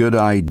it a good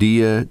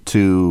idea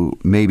to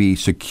maybe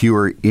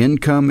secure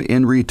income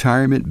in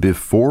retirement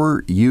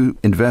before you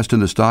invest in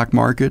the stock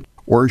market?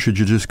 Or should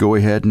you just go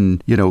ahead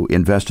and,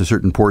 invest a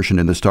certain portion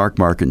in the stock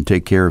market and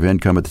take care of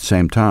income at the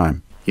same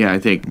time? Yeah, I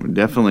think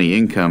definitely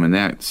income in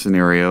that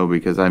scenario,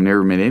 because I've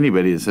never met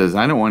anybody that says,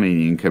 I don't want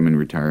any income in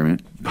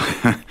retirement.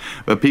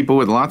 But people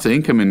with lots of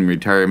income in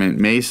retirement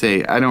may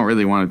say, I don't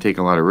really want to take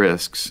a lot of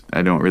risks.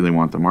 I don't really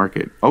want the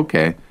market.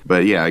 Okay.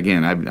 But yeah,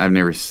 again, I've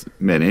never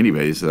met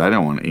anybody that says, I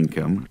don't want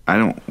income. I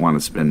don't want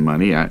to spend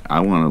money.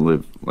 I want to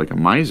live like a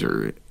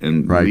miser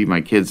and leave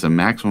my kids the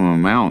maximum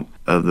amount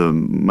of the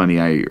money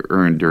I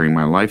earned during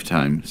my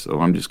lifetime. So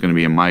I'm just going to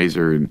be a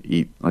miser and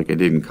eat like I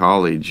did in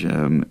college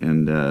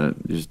and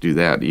just do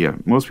that. Yeah,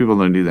 most people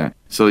don't do that.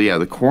 So yeah,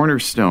 the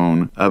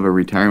cornerstone of a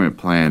retirement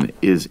plan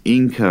is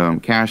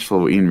income, cash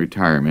flow in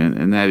retirement,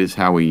 and that is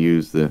how we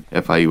use the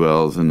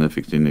FIULs and the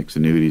fixed index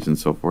annuities and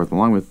so forth,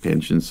 along with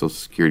pensions, Social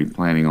Security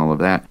planning, all of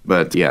that.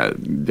 But yeah,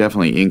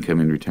 definitely income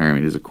in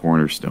retirement is a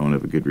cornerstone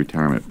of a good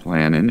retirement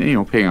plan, and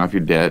paying off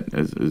your debt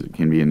as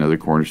can be another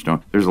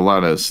cornerstone. There's a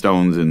lot of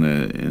stones in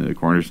the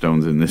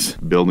cornerstones in this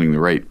building the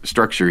right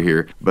structure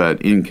here,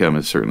 but income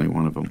is certainly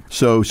one of them.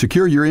 So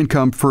secure your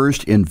income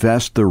first,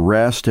 invest the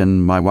rest.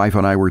 And my wife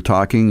and I were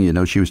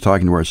talking, she was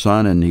talking to our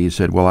son, and he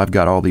said, well, I've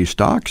got all these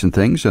stocks and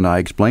things. And I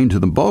explained to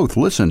them both,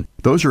 listen,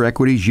 those are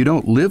equities. You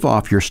don't live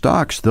off your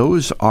stocks.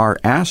 Those are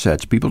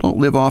assets. People don't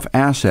live off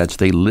assets.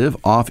 They live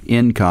off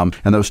income.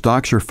 And those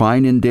stocks are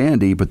fine and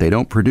dandy, but they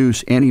don't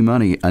produce any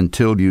money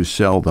until you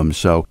sell them.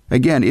 So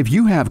again, if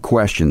you have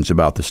questions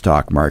about the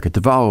stock market,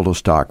 the volatile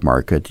stock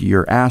market,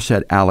 your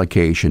asset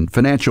allocation,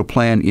 financial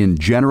plan in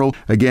general,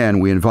 again,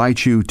 we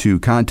invite you to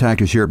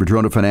contact us here at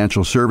Madrona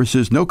Financial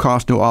Services. No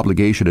cost, no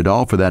obligation at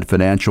all for that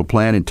financial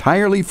plan.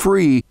 Entirely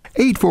free.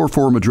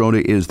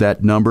 844-MADRONA is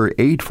that number,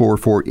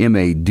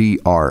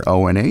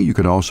 844-MADRONA. You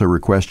can also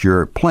request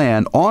your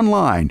plan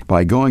online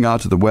by going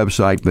out to the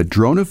website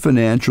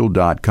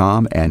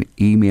madronafinancial.com and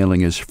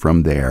emailing us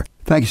from there.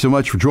 Thank you so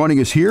much for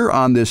joining us here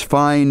on this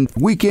fine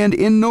weekend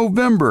in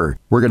November.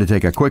 We're going to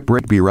take a quick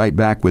break. Be right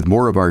back with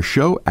more of our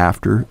show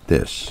after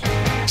this.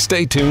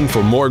 Stay tuned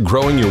for more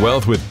Growing Your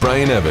Wealth with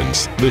Brian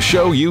Evans, the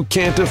show you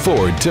can't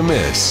afford to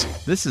miss.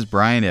 This is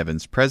Brian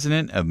Evans,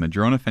 president of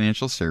Madrona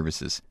Financial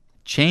Services.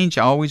 Change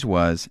always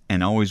was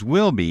and always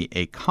will be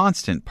a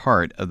constant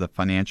part of the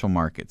financial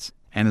markets.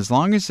 And as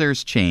long as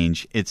there's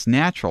change, it's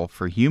natural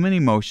for human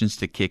emotions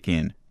to kick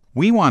in.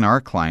 We want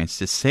our clients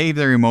to save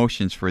their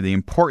emotions for the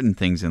important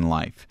things in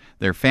life,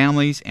 their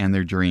families and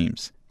their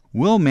dreams.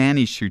 We'll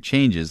manage through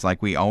changes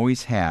like we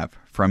always have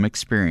from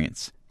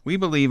experience. We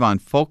believe on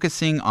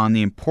focusing on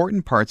the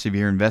important parts of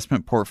your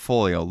investment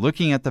portfolio,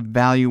 looking at the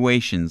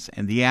valuations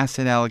and the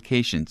asset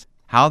allocations,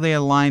 how they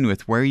align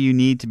with where you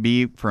need to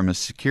be from a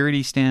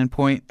security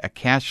standpoint, a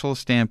cash flow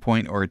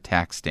standpoint, or a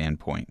tax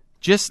standpoint.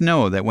 Just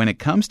know that when it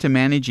comes to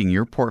managing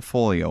your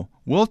portfolio,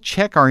 we'll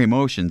check our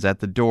emotions at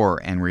the door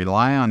and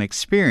rely on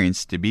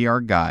experience to be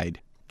our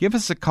guide. Give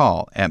us a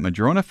call at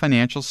Madrona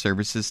Financial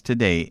Services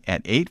today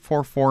at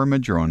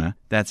 844-MADRONA,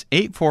 that's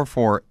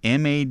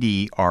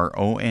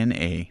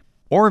 844-MADRONA,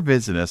 or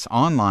visit us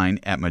online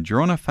at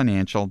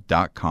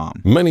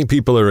madronafinancial.com. Many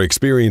people are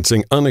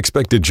experiencing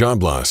unexpected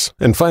job loss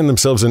and find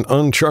themselves in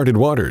uncharted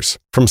waters.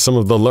 From some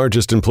of the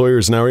largest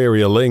employers in our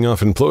area laying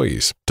off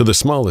employees to the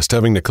smallest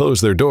having to close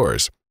their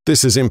doors,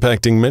 this is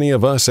impacting many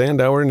of us and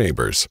our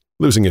neighbors.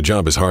 Losing a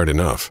job is hard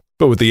enough,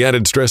 but with the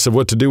added stress of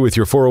what to do with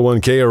your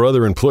 401k or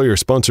other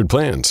employer-sponsored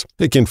plans,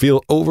 it can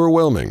feel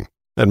overwhelming.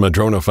 At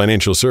Madrona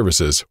Financial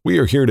Services, we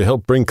are here to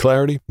help bring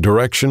clarity,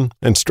 direction,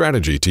 and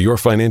strategy to your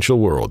financial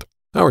world.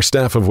 Our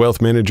staff of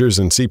wealth managers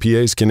and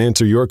CPAs can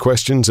answer your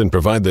questions and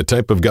provide the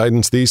type of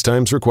guidance these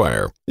times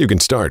require. You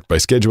can start by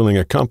scheduling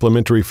a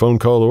complimentary phone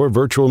call or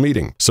virtual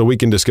meeting so we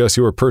can discuss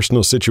your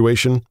personal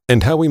situation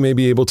and how we may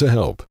be able to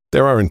help.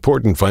 There are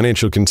important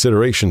financial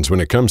considerations when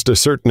it comes to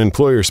certain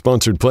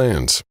employer-sponsored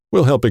plans.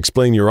 We'll help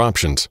explain your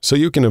options so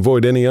you can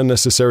avoid any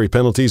unnecessary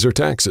penalties or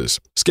taxes.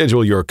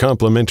 Schedule your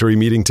complimentary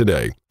meeting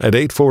today at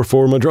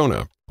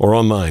 844-MADRONA or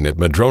online at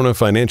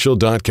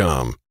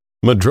madronafinancial.com.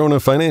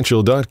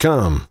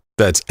 madronafinancial.com.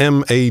 That's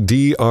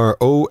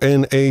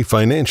MADRONA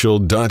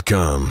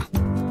financial.com.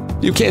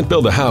 You can't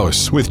build a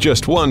house with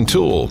just one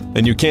tool,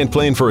 and you can't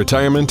plan for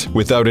retirement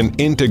without an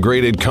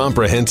integrated,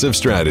 comprehensive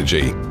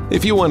strategy.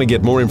 If you want to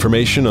get more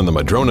information on the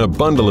Madrona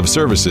bundle of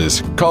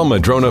services, call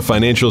Madrona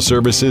Financial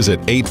Services at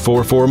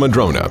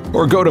 844-MADRONA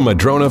or go to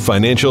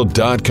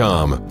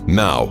madronafinancial.com.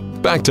 Now,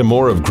 back to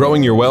more of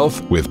Growing Your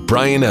Wealth with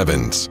Brian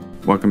Evans.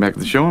 Welcome back to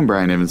the show. I'm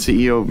Brian Evans,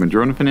 CEO of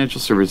Madrona Financial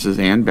Services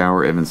and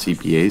Bauer Evans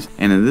CPAs.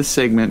 And in this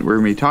segment, we're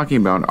going to be talking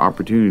about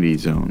opportunity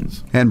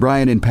zones. And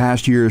Brian, in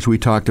past years, we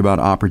talked about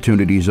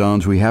opportunity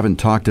zones. We haven't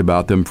talked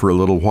about them for a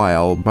little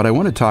while, but I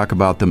want to talk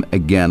about them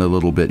again a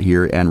little bit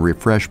here and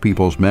refresh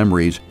people's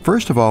memories.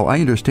 First of all,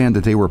 I understand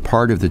that they were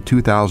part of the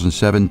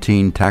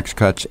 2017 Tax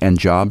Cuts and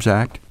Jobs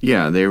Act.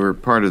 Yeah, they were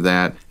part of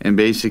that. And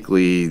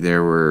basically,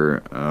 there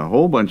were a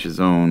whole bunch of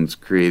zones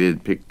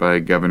created, picked by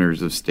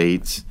governors of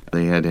states.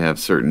 They had to have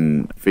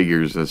certain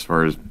figures as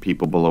far as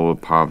people below a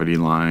poverty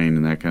line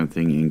and that kind of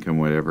thing, income,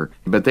 whatever.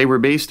 But they were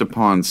based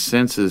upon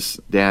census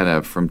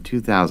data from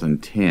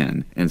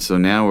 2010. And so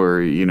now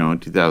we're, in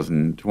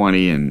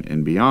 2020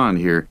 and beyond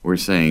here, we're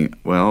saying,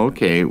 well,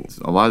 okay,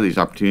 a lot of these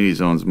opportunity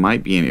zones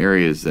might be in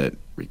areas that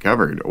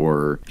recovered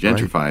or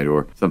gentrified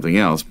or something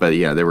else. But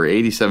yeah, there were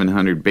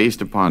 8,700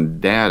 based upon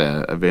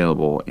data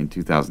available in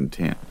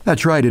 2010.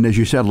 That's right. And as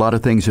you said, a lot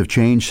of things have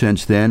changed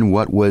since then.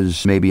 What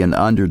was maybe an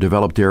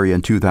underdeveloped area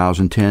in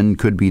 2010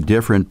 could be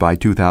different by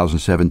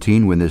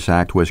 2017 when this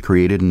act was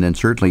created, and then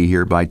certainly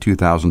here by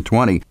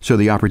 2020. So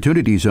the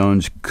opportunity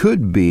zones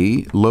could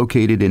be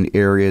located in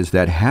areas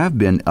that have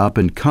been up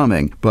and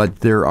coming,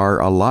 but there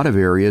are a lot of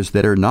areas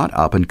that are not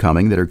up and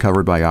coming that are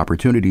covered by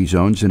opportunity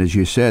zones. And as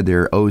you said,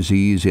 there are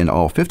OZs in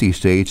all 50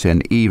 states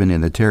and even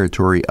in the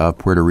territory of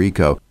Puerto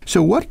Rico.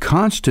 So what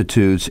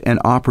constitutes an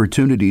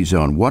opportunity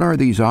zone? What are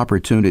these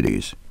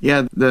opportunities?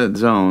 Yeah, the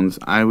zones,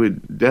 I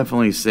would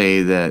definitely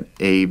say that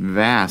a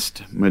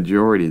vast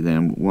majority of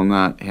them will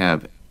not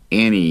have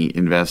any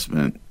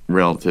investment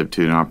relative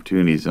to an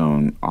opportunity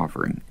zone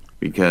offering.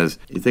 Because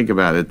you think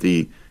about it,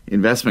 the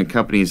investment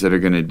companies that are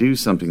going to do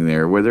something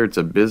there, whether it's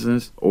a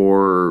business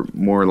or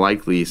more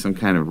likely some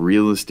kind of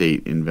real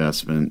estate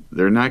investment,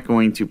 they're not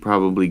going to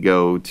probably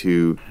go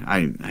to,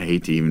 I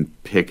hate to even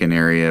pick an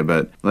area,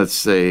 but let's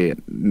say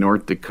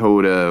North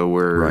Dakota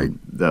where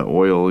the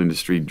oil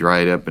industry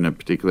dried up in a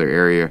particular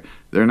area.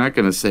 They're not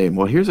going to say,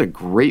 well, here's a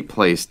great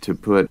place to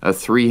put a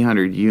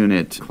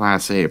 300-unit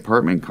Class A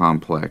apartment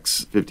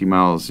complex 50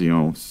 miles,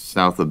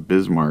 south of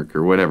Bismarck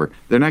or whatever.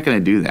 They're not going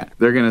to do that.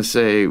 They're going to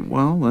say,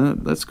 well,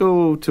 let's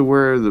go to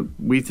where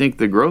we think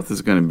the growth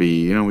is going to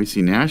be. We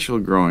see Nashville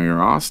growing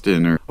or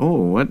Austin or,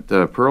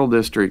 the Pearl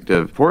District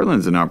of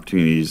Portland's an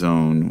opportunity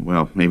zone.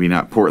 Well, maybe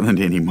not Portland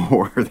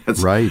anymore.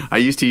 That's right. I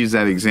used to use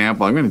that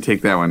example. I'm going to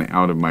take that one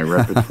out of my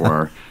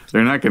repertoire.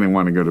 They're not going to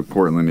want to go to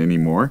Portland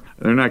anymore.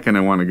 They're not going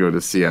to want to go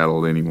to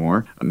Seattle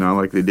anymore, not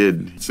like they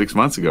did 6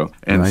 months ago.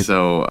 And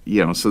so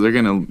they're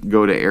going to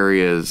go to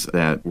areas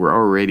that were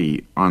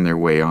already on their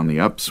way on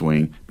the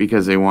upswing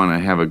because they want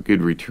to have a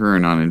good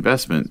return on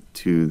investment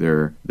to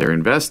their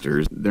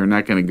investors. They're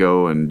not going to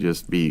go and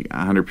just be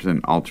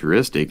 100%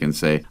 altruistic and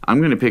say, I'm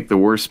going to pick the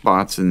worst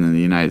spots in the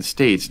United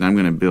States and I'm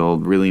going to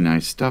build really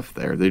nice stuff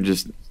there.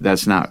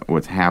 That's not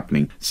what's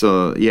happening.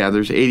 So yeah,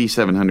 there's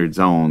 8,700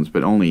 zones,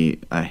 but only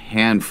a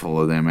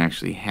handful of them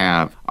actually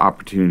have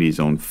opportunity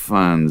zone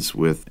funds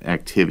with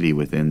activity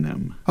within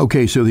them.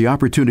 Okay, so the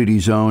opportunity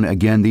zone,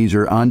 again, these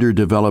are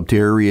underdeveloped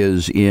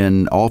areas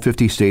in all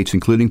 50 states,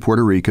 including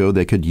Puerto Rico,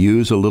 that could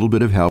use a little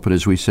bit of help. And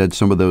as we said,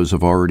 some of those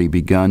have already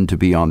begun to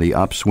be on the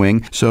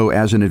upswing. So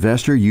as an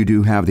investor, you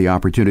do have the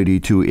opportunity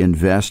to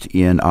invest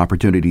in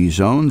opportunity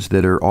zones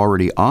that are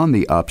already on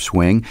the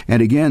upswing.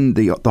 And again,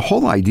 the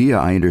whole idea,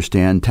 I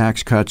understand,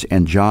 Tax Cuts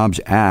and Jobs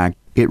Act,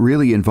 it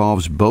really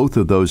involves both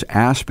of those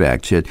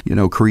aspects. It,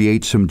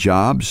 creates some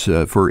jobs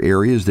for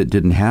areas that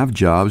didn't have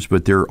jobs,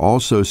 but there are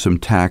also some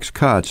tax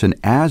cuts. And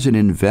as an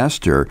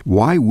investor,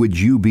 why would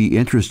you be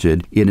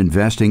interested in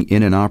investing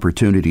in an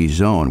opportunity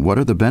zone? What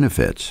are the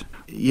benefits?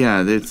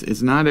 Yeah,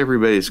 it's not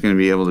everybody that's going to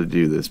be able to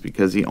do this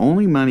because the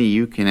only money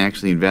you can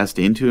actually invest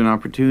into an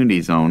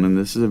opportunity zone, and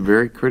this is a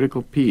very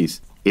critical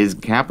piece, is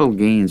capital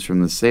gains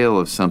from the sale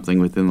of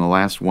something within the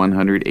last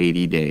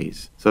 180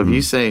 days. So if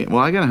you say, well,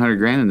 I got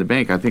 $100,000 in the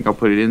bank, I think I'll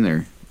put it in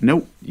there.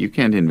 Nope, you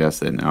can't invest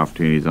that in an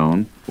opportunity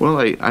zone. Well,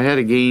 I had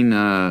a gain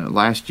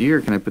last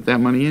year. Can I put that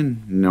money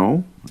in?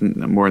 No,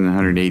 more than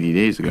 180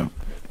 days ago.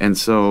 And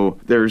so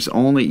there's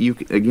only, you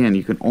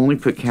can only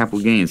put capital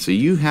gains. So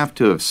you have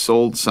to have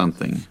sold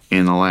something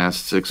in the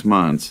last 6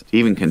 months to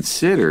even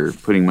consider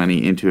putting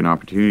money into an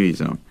opportunity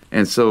zone.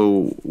 And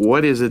so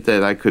what is it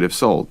that I could have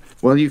sold?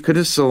 Well, you could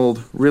have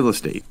sold real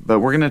estate, but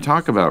we're going to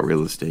talk about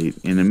real estate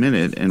in a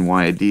minute and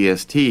why a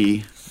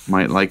DST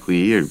might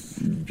likely or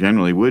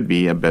generally would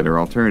be a better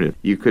alternative.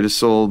 You could have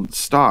sold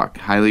stock,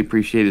 highly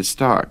appreciated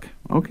stock.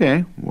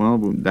 Okay, well,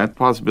 that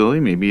possibility.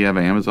 Maybe you have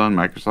Amazon,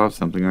 Microsoft,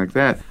 something like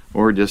that,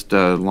 or just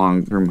a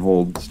long-term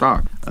hold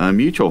stock.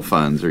 Mutual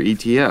funds or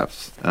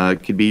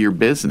ETFs could be your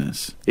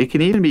business. It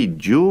can even be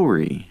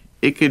jewelry.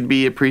 It could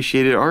be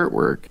appreciated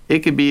artwork. It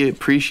could be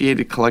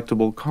appreciated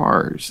collectible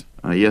cars.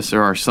 Yes,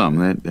 there are some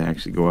that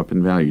actually go up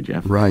in value,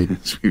 Jeff. Right.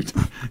 We've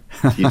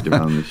teased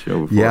about on the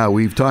show before. Yeah,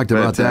 we've talked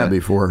about that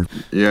before.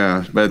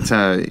 Yeah, but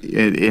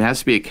it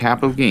has to be a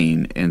capital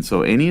gain, and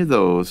so any of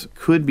those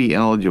could be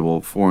eligible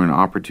for an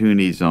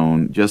opportunity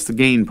zone, just the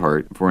gain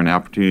part, for an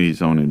opportunity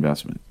zone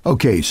investment.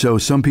 Okay, so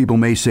some people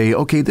may say,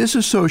 okay, this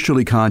is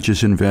socially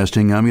conscious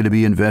investing. I'm going to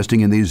be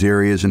investing in these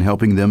areas and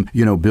helping them,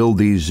 build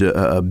these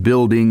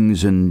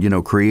buildings and,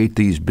 create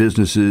these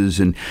businesses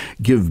and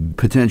give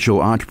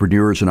potential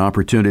entrepreneurs an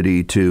opportunity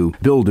to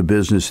build a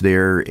business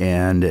there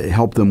and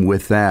help them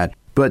with that.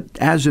 But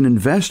as an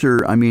investor,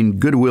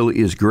 goodwill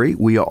is great.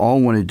 We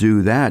all want to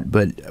do that.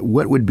 But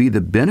what would be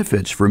the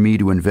benefits for me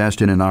to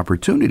invest in an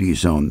opportunity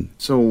zone?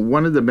 So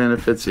one of the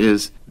benefits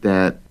is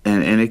that,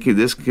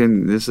 this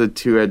is a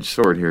two-edged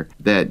sword here,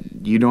 that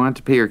you don't have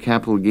to pay your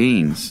capital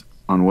gains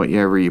on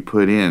whatever you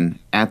put in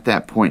at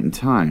that point in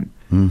time.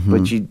 Mm-hmm.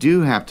 But you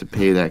do have to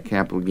pay that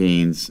capital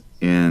gains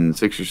in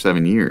 6 or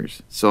 7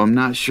 years. So I'm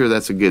not sure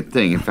that's a good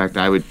thing. In fact,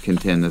 I would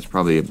contend that's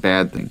probably a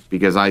bad thing,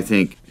 because I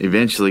think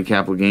eventually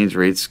capital gains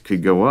rates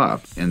could go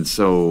up. And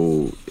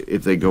so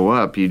if they go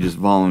up, you just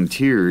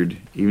volunteered,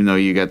 even though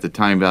you got the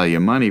time value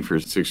of money for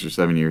 6 or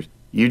 7 years,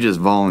 you just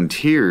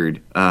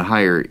volunteered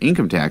higher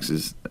income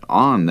taxes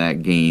on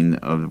that gain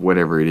of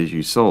whatever it is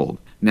you sold.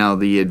 Now,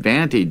 the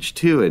advantage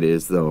to it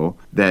is, though,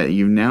 that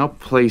you've now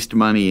placed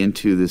money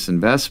into this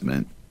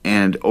investment,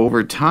 and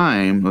over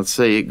time, let's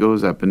say it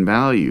goes up in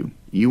value,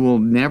 you will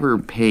never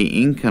pay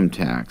income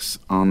tax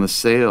on the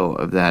sale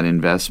of that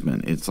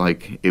investment. It's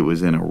like it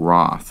was in a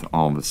Roth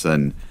all of a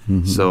sudden.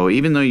 Mm-hmm. So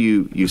even though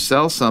you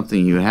sell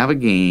something, you have a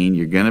gain,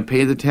 you're going to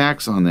pay the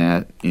tax on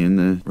that in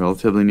the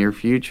relatively near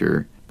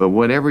future. But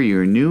whatever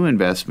your new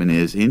investment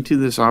is into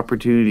this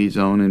opportunity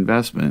zone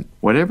investment,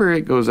 whatever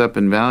it goes up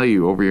in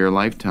value over your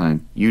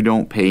lifetime, you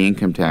don't pay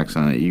income tax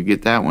on it. You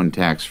get that one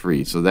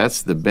tax-free. So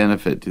that's the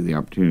benefit to the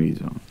opportunity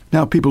zone.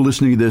 Now, people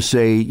listening to this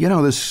say,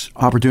 this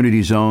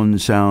opportunity zone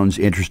sounds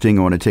interesting.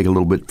 I want to take a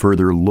little bit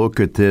further look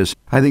at this.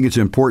 I think it's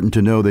important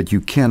to know that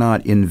you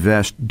cannot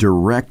invest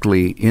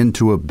directly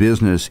into a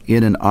business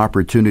in an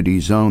opportunity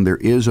zone. There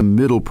is a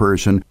middle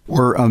person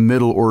or a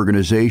middle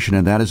organization,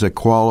 and that is a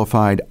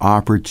qualified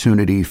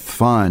opportunity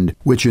fund,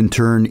 which in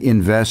turn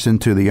invests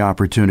into the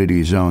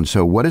opportunity zone.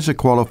 So what is a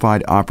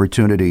qualified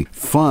opportunity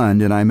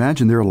fund? And I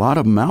imagine there are a lot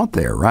of them out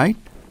there, right?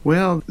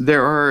 Well,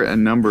 there are a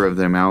number of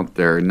them out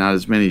there, not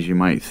as many as you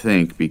might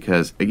think,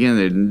 because, again,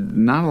 there are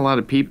not a lot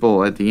of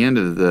people at the end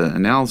of the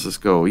analysis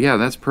go, yeah,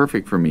 that's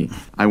perfect for me.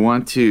 I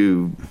want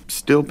to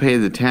still pay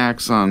the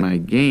tax on my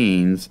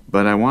gains,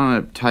 but I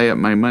want to tie up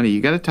my money.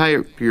 You got to tie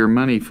up your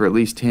money for at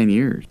least 10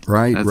 years.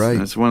 Right.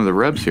 That's one of the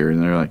rubs here.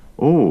 And they're like,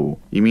 oh,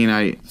 you mean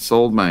I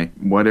sold my,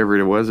 whatever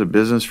it was, a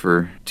business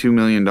for $2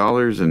 million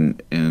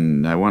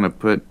and I want to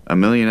put $1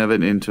 million of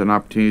it into an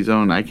opportunity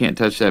zone. I can't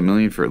touch that $1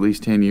 million for at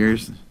least 10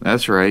 years?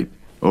 That's right.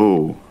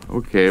 Oh,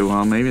 okay,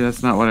 well, maybe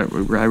that's not what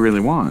I really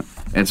want.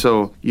 And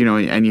so,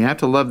 and you have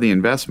to love the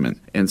investment.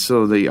 And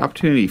so the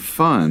opportunity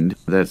fund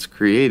that's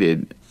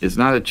created is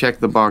not a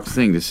check-the-box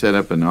thing to set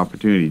up an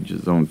opportunity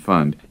zone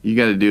fund. You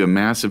got to do a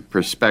massive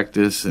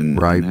prospectus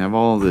and have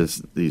all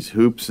these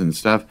hoops and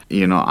stuff.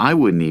 I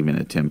wouldn't even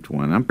attempt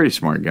one. I'm a pretty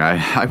smart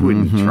guy. I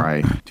wouldn't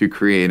try to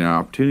create an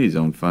opportunity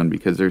zone fund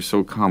because they're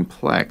so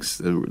complex,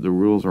 the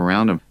rules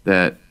around them,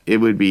 that it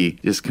would be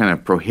just kind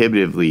of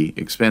prohibitively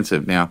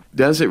expensive. Now,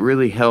 does it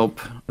really help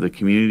the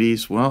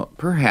communities? Well,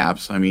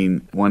 perhaps.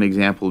 One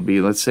example would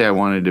be, let's say I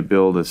wanted to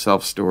build a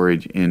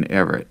self-storage in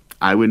Everett.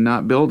 I would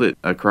not build it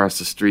across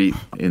the street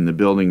in the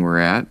building we're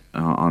at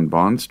on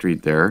Bond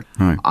Street there.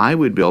 Right. I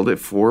would build it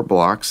 4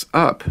 blocks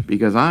up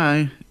because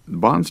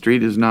Bond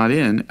Street is not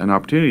in an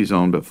opportunity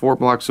zone, but 4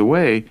 blocks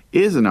away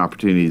is an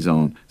opportunity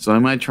zone. So I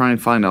might try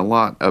and find a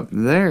lot up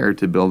there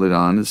to build it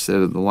on instead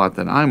of the lot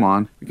that I'm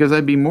on, because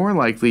I'd be more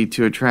likely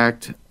to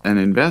attract an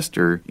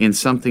investor in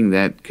something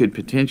that could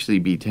potentially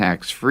be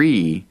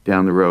tax-free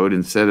down the road,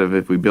 instead of,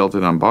 if we built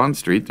it on Bond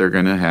Street, they're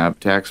going to have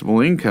taxable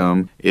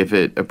income if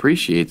it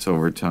appreciates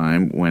over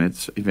time when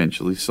it's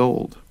eventually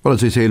sold. Well,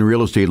 as they say in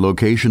real estate,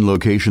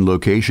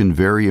 location,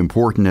 very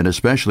important, and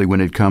especially when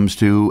it comes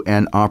to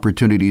an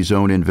opportunity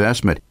zone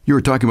investment. You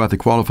were talking about the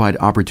Qualified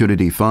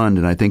Opportunity Fund,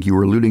 and I think you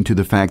were alluding to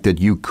the fact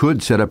that you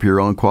could set up your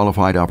own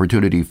Qualified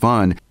Opportunity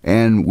Fund.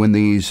 And when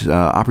these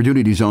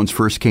opportunity zones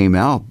first came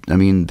out,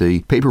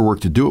 the paperwork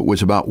to do it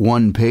was about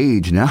 1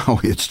 page. Now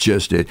it's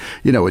just,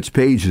 it's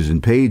pages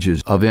and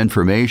pages of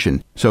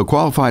information. So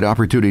Qualified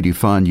Opportunity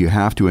Fund, you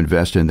have to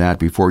invest in that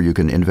before you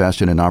can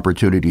invest in an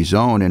opportunity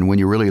zone. And when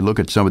you really look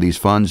at some of these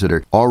funds that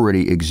are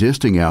already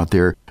existing out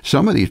there,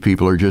 some of these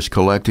people are just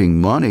collecting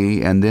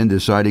money and then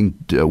deciding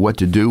what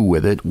to do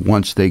with it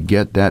once they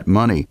get that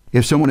money.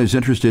 If someone is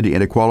interested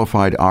in a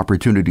qualified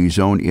opportunity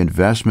zone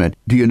investment,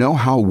 do you know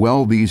how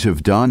well these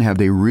have done? Have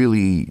they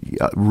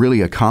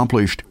really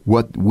accomplished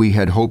what we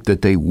had hoped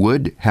that they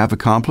would have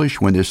accomplished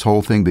when this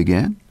whole thing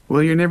began?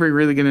 Well, you're never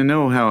really going to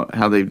know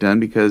how they've done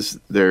because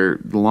they're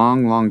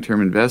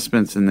long-term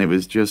investments and it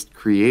was just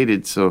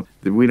created, so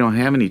we don't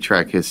have any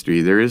track history.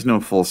 There is no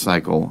full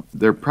cycle.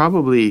 They're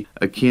probably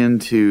akin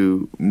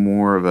to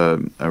more of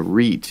a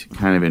REIT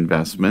kind of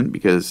investment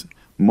because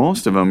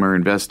most of them are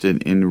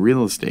invested in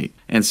real estate.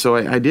 And so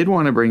I did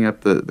want to bring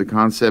up the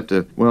concept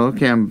of, well,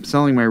 okay, I'm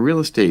selling my real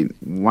estate.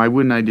 Why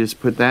wouldn't I just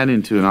put that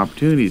into an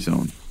opportunity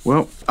zone?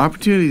 Well,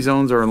 opportunity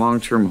zones are a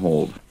long-term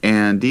hold,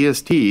 and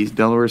DSTs,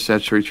 Delaware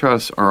Statutory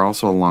Trusts, are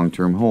also a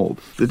long-term hold.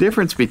 The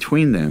difference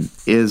between them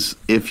is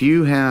if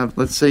you have,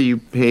 let's say you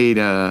paid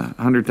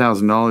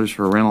 $100,000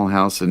 for a rental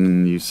house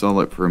and you sell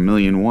it for $1.1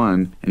 million,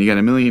 and you got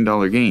 $1 million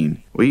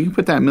gain. Well, you can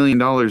put that $1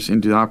 million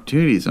into the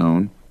opportunity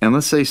zone, and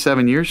let's say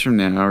 7 years from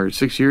now or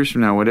 6 years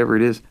from now, whatever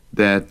it is,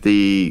 that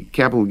the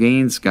capital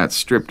gains got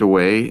stripped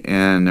away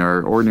and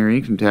our ordinary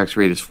income tax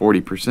rate is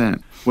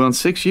 40%. Well, in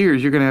 6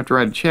 years, you're going to have to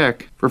write a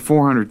check for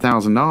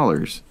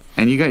 $400,000,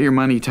 and you got your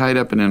money tied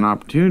up in an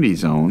opportunity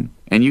zone,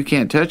 and you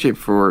can't touch it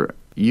for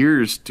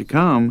years to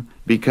come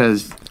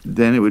because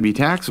then it would be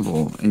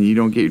taxable and you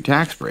don't get your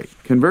tax break.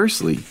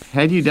 Conversely,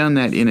 had you done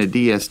that in a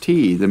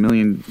DST, the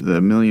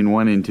 $1.1 million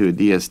into a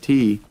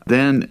DST,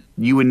 then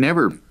you would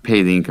never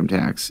pay the income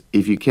tax.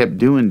 If you kept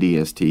doing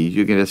DSTs,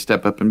 you get a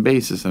step up in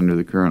basis under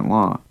the current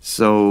law.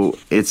 So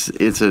it's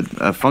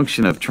a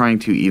function of trying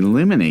to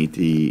eliminate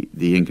the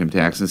income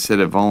tax instead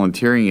of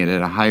volunteering it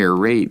at a higher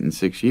rate in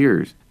 6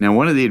 years. Now,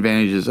 one of the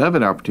advantages of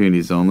an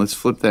opportunity zone, let's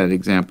flip that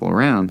example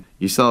around.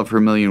 You sell it for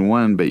 $1.1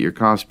 million, but your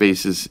cost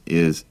basis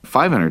is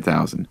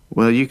 $500,000.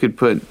 Well, you could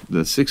put the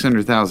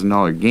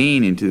 $600,000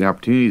 gain into the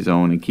opportunity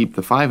zone and keep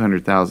the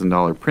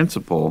 $500,000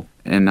 principal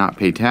and not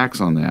pay tax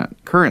on that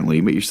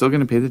currently, but you're still going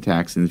to pay the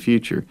tax in the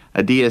future.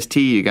 A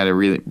DST, you got to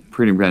really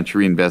pretty much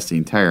reinvest the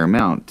entire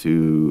amount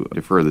to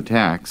defer the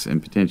tax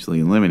and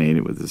potentially eliminate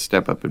it with a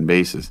step up in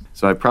basis.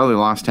 So I probably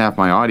lost half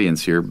my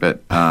audience here,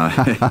 but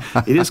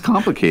it is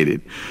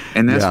complicated.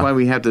 And that's why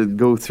we have to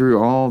go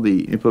through all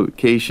the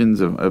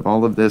implications of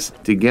all of this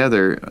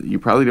together. You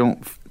probably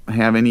don't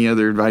have any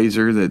other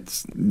advisor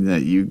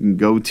that you can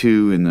go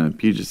to in the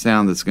Puget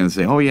Sound that's going to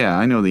say, oh yeah,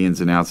 I know the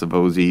ins and outs of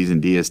OZs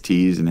and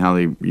DSTs and how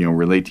they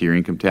relate to your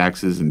income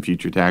taxes and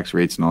future tax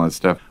rates and all that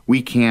stuff.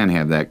 We can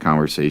have that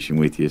conversation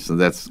with you, so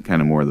that's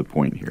kind of more the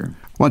point here.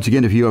 Once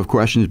again, if you have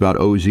questions about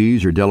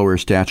OZs or Delaware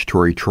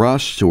Statutory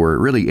Trusts or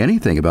really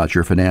anything about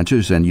your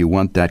finances and you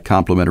want that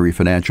complimentary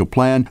financial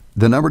plan,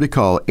 the number to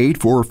call,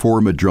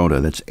 844-MADRONA.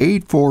 That's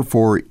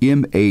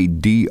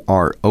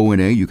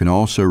 844-MADRONA. You can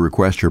also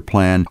request your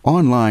plan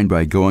online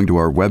by going to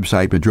our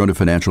website,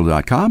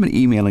 madronafinancial.com, and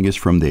emailing us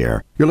from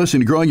there. You're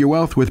listening to Growing Your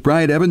Wealth with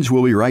Brian Evans.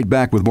 We'll be right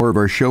back with more of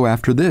our show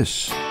after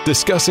this.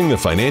 Discussing the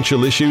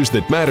financial issues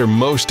that matter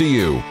most to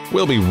you.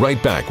 We'll be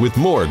right back with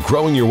more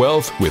Growing Your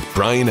Wealth with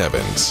Brian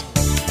Evans.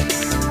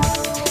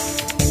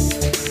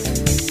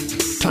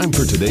 Time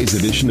for today's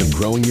edition of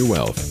Growing Your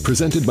Wealth,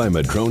 presented by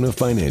Madrona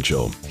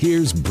Financial.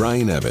 Here's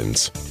Brian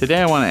Evans. Today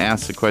I want to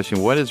ask the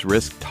question, what is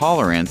risk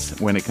tolerance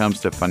when it comes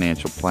to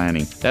financial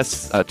planning?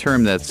 That's a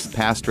term that's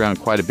passed around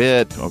quite a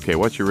bit. Okay,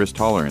 what's your risk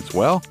tolerance?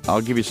 Well,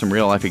 I'll give you some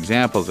real-life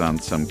examples on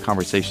some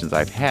conversations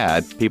I've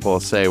had. People will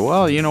say,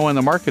 well, when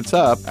the market's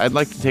up, I'd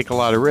like to take a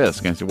lot of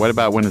risk. And I say, what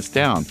about when it's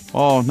down?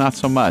 Oh, not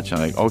so much. I'm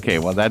like, okay,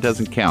 well, that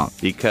doesn't count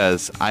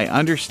because I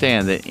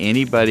understand that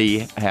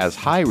anybody has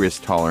high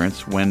risk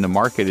tolerance when the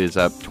market is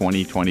up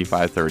 20,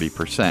 25,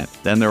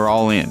 30%. Then they're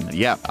all in.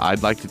 Yeah,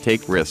 I'd like to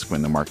take risk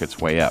when the market's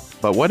way up.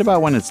 But what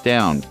about when it's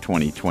down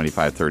 20,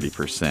 25,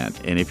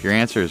 30%? And if your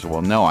answer is,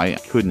 well, no, I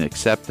couldn't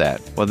accept that,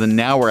 well, then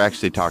now we're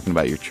actually talking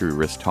about your true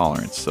risk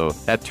tolerance. So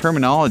that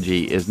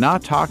terminology is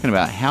not talking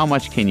about how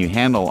much can you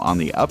handle on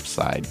the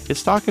upside.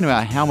 It's talking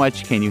about how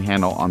much can you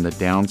handle on the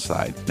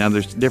downside. Now,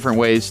 there's different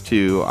ways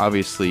to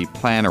obviously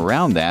plan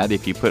around that.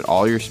 If you put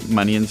all your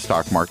money in the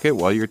stock market,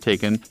 well, you're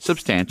taking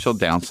substantial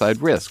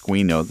downside risk.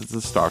 We know that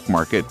the stock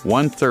market,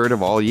 1/3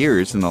 of all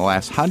years in the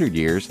last 100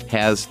 years,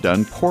 has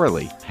done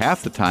poorly.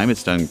 Half the time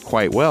it's done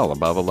quite well,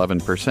 above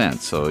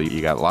 11%. So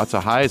you got lots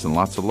of highs and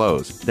lots of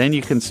lows. Then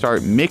you can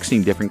start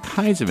mixing different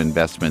kinds of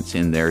investments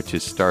in there to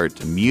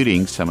start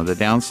muting some of the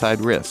downside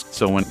risk.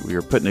 So when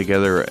we're putting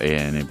together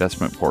an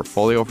investment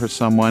portfolio for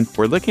someone,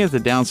 we're looking at the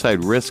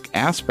downside risk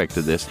aspect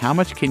of this. How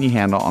much can you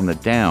handle on the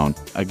down?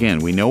 Again,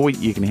 we know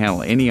you can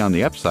handle any on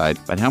the upside,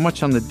 but how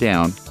much on the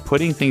down?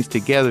 Putting things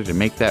together to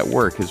make that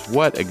work is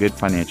what a good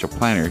financial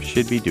planner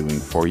should be doing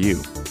for you.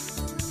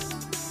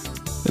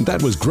 And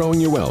that was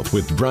Growing Your Wealth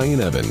with Brian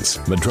Evans,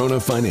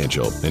 Madrona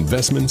Financial,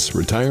 Investments,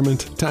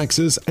 Retirement,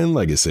 Taxes, and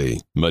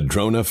Legacy.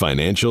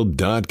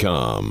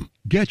 MadronaFinancial.com.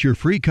 Get your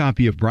free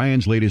copy of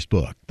Brian's latest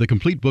book, The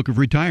Complete Book of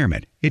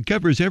Retirement. It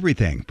covers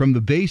everything from the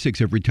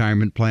basics of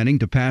retirement planning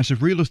to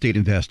passive real estate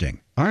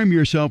investing. Arm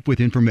yourself with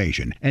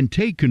information and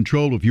take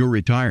control of your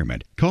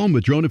retirement. Call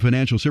Madrona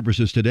Financial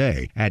Services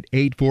today at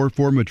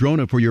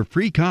 844-MADRONA for your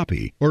free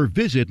copy or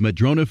visit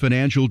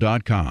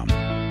MadronaFinancial.com.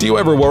 Do you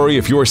ever worry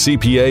if your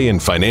CPA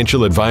and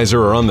financial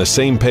advisor are on the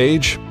same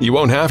page? You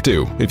won't have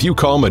to if you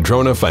call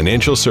Madrona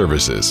Financial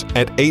Services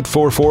at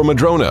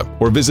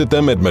 844-MADRONA or visit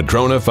them at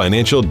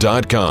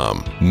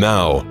MadronaFinancial.com.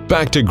 Now,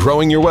 back to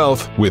Growing Your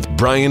Wealth with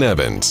Brian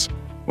Evans.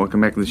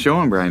 Welcome back to the show.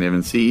 I'm Brian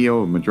Evans,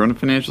 CEO of Madrona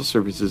Financial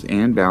Services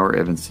and Bauer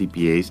Evans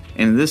CPAs.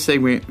 And in this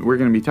segment, we're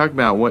going to be talking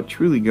about what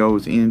truly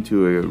goes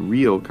into a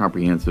real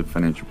comprehensive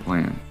financial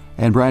plan.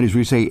 And Brian, as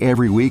we say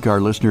every week,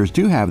 our listeners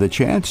do have the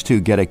chance to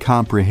get a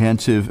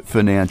comprehensive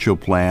financial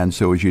plan.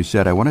 So as you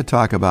said, I want to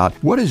talk about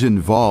what is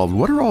involved.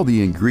 What are all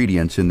the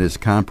ingredients in this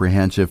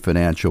comprehensive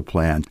financial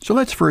plan? So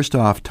let's first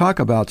off talk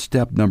about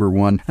step number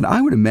one. And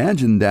I would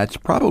imagine that's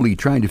probably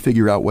trying to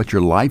figure out what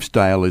your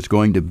lifestyle is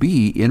going to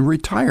be in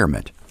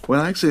retirement.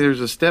 Well, actually,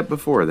 there's a step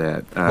before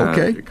that.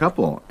 Okay. A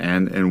couple.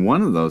 And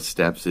one of those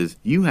steps is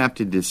you have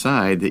to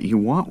decide that you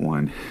want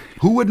one.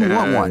 Who wouldn't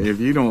want one? If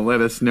you don't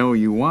let us know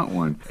you want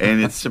one.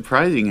 And it's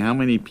surprising how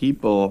many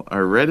people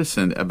are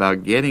reticent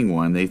about getting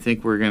one. They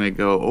think we're going to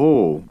go,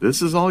 oh,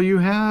 this is all you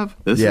have?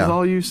 This is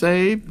all you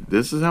save?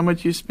 This is how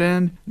much you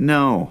spend?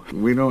 No,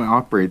 we don't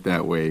operate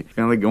that way.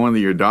 Kind of like going to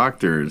your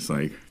doctor. It's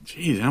like,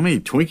 geez, how many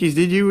Twinkies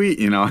did you eat?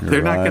 They're not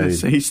going to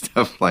say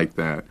stuff like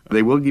that.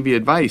 They will give you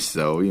advice,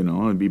 though.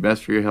 It'd be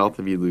best for your health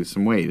if you lose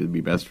some weight. It'd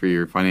be best for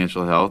your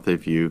financial health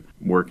if you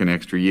work an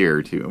extra year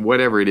or two.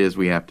 Whatever it is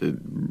we have to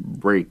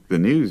break the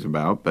news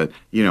about. But,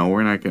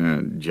 we're not going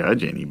to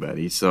judge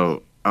anybody.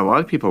 So a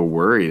lot of people are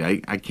worried.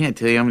 I can't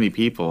tell you how many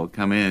people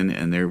come in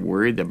and they're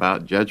worried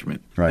about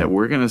judgment. Right. That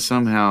we're going to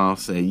somehow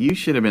say, you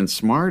should have been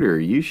smarter.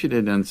 You should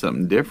have done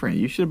something different.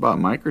 You should have bought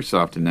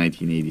Microsoft in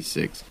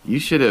 1986. You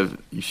should have.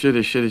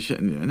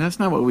 And that's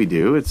not what we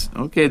do. It's,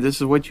 okay, this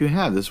is what you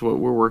have. This is what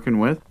we're working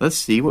with. Let's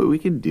see what we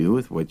can do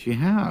with what you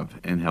have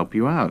and help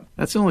you out.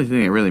 That's the only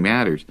thing that really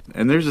matters.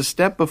 And there's a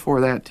step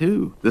before that,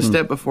 too. The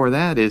step before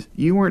that is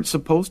you weren't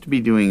supposed to be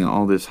doing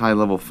all this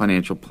high-level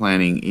financial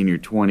planning in your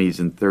 20s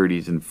and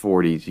 30s and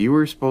 40s. You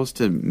were supposed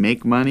to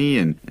make money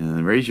and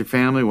raise your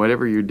family,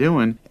 whatever you're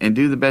doing, and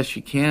do the best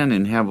you can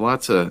and have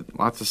lots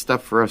of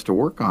stuff for us to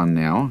work on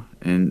now.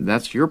 And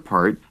that's your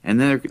part.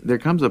 And then there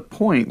comes a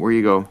point where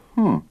you go,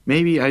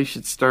 maybe I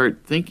should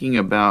start thinking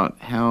about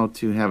how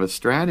to have a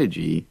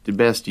strategy to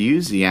best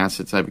use the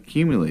assets I've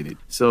accumulated.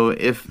 So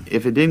if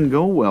it didn't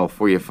go well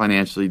for you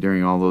financially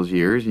during all those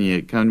years, and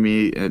you come to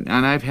me, and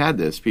I've had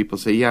this, people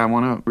say, yeah, I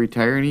want to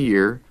retire in a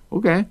year.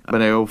 Okay,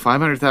 but I owe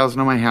 $500,000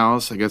 on my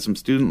house. I got some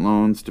student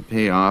loans to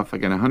pay off. I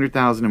got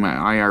 $100,000 in my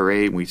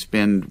IRA, and we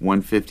spend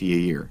 $150 a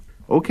year.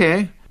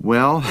 Okay,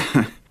 well,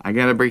 I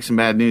got to break some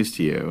bad news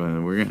to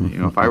you. We're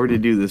gonna, if I were to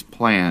do this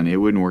plan, it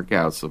wouldn't work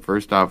out. So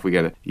first off, we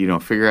got to,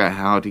 figure out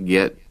how to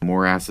get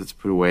more assets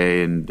put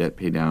away and debt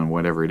paid down,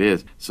 whatever it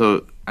is.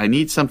 So I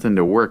need something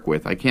to work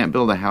with. I can't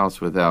build a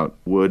house without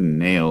wood and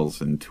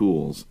nails and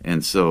tools.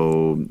 And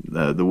so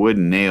the wood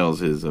and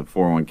nails is a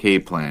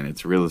 401k plan.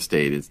 It's real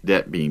estate. It's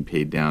debt being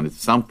paid down.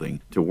 It's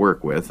something to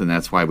work with. And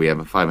that's why we have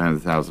a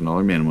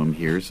 $500,000 minimum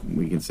here. So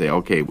we can say,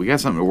 okay, we got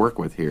something to work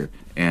with here.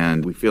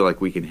 And we feel like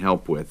we can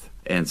help with.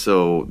 And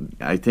so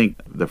I think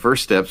the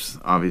first steps,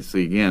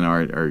 obviously, again,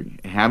 are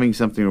having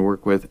something to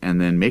work with and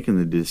then making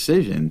the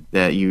decision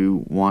that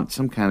you want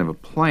some kind of a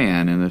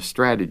plan and a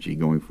strategy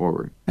going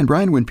forward. And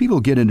Brian, when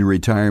people get into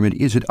retirement,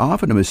 is it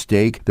often a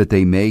mistake that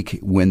they make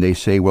when they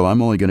say, well,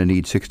 I'm only going to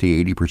need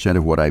 60, 80%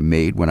 of what I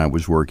made when I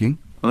was working?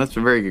 Well, that's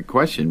a very good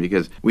question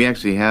because we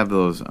actually have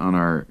those on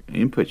our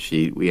input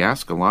sheet. We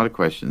ask a lot of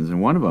questions,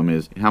 and one of them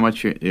is, how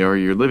much are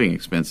your living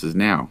expenses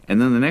now?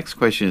 And then the next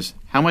question is,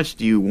 how much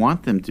do you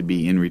want them to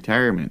be in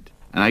retirement?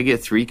 And I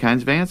get three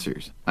kinds of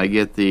answers. I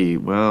get we're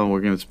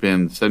going to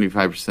spend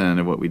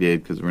 75% of what we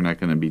did because we're not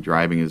going to be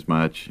driving as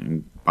much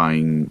and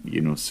buying,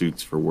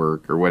 suits for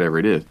work or whatever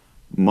it is.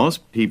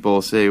 Most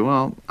people say,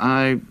 well,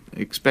 I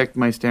expect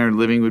my standard of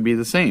living would be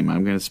the same.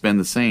 I'm going to spend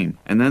the same.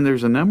 And then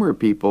there's a number of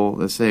people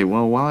that say,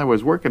 well, while I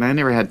was working, I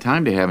never had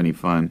time to have any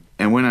fun.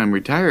 And when I'm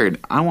retired,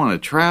 I want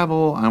to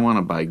travel. I want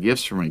to buy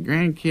gifts for my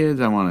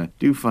grandkids. I want to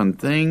do fun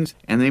things.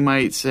 And they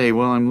might say,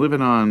 well, I'm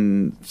living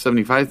on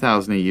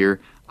 $75,000 a year.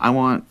 I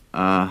want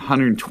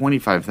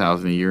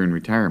 $125,000 a year in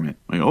retirement.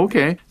 Like,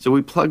 okay, so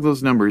we plug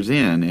those numbers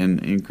in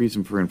and increase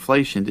them for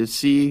inflation to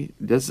see,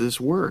 does this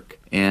work?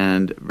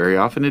 And very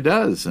often it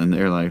does. And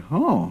they're like,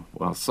 oh,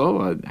 well,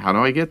 so how do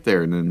I get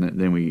there? And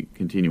then we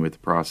continue with the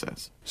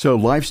process. So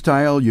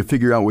lifestyle, you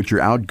figure out what your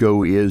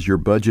outgo is, your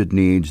budget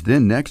needs.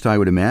 Then next, I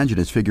would imagine,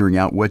 is figuring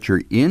out what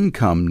your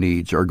income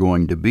needs are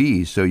going to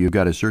be. So you've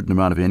got a certain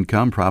amount of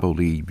income,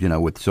 probably,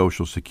 with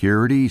Social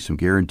Security, some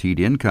guaranteed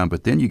income.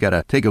 But then you got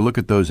to take a look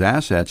at those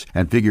assets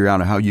and figure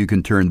out how you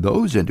can turn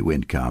those into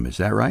income. Is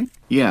that right?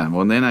 Yeah,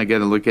 well, then I got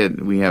to look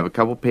at, we have a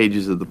couple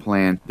pages of the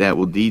plan that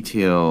will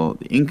detail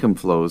the income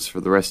flows for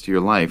the rest of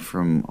your life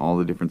from all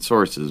the different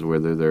sources,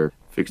 whether they're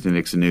fixed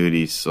index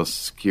annuities, Social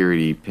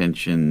Security,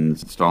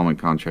 pensions, installment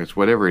contracts,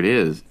 whatever it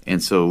is.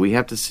 And so we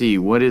have to see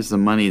what is the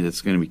money that's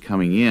going to be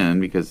coming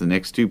in, because the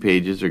next 2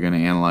 pages are going to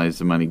analyze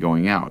the money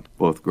going out,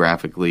 both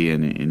graphically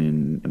and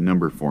in a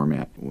number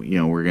format.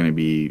 We're going to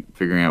be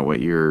figuring out what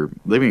your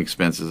living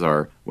expenses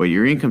are, what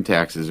your income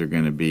taxes are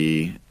going to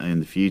be in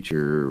the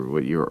future,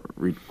 what your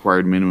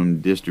required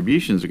minimum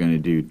distributions are going to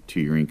do to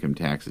your income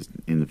taxes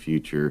in the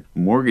future,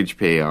 mortgage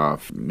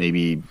payoff.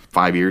 Maybe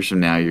 5 years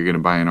from now, you're going to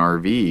buy an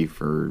RV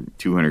for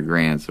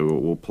 $200,000, so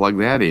we'll plug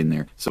that in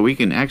there. So we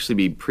can actually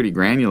be pretty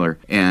granular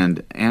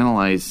and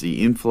analyze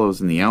the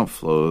inflows and the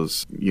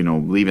outflows,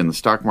 leaving the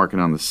stock market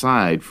on the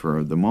side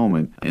for the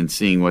moment and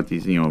seeing what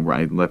these,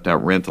 I left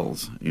out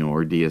rentals,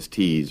 or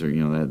DSTs,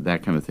 or,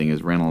 that kind of thing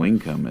as rental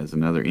income as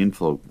another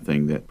inflow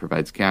thing that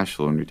provides cash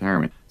flow in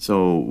retirement.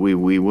 So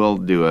we will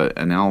do an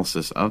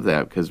analysis of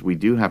that, because we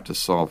do have to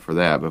solve for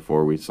that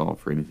before we solve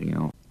for anything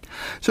else.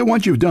 So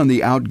once you've done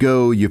the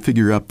outgo, you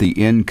figure up the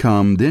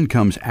income, then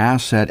comes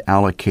asset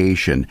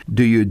allocation.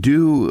 Do you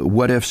do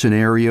what-if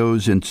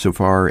scenarios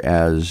insofar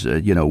as,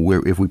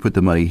 if we put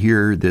the money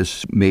here,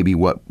 this may be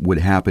what would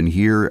happen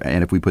here,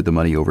 and if we put the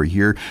money over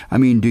here? I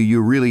mean, do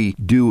you really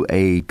do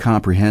a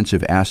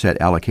comprehensive asset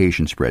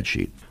allocation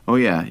spreadsheet? Oh,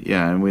 yeah,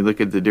 and we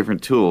look at the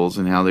different tools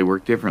and how they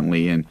work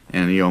differently. And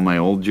my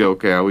old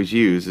joke I always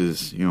use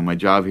is, my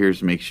job here is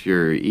to make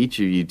sure each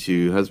of you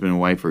two, husband and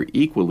wife, are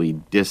equally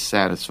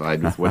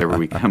dissatisfied with whatever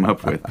we come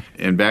up with.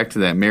 And back to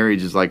that,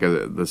 marriage is like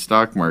the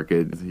stock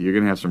market. You're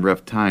going to have some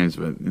rough times,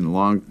 but in the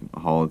long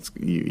haul,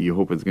 you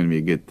hope it's going to be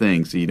a good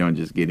thing, so you don't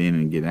just get in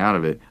and get out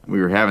of it.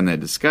 We were having that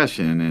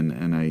discussion,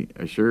 and I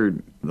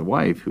assured the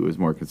wife, who was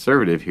more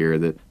conservative here,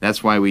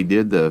 that's why we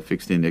did the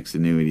fixed index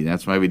annuity.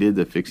 That's why we did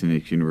the fixed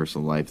index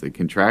universal life that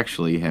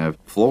contractually have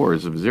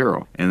floors of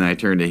 0. And I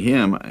turned to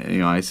him,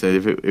 I said,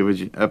 if it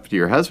was up to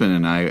your husband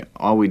and I,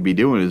 all we'd be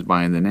doing is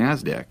buying the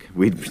NASDAQ.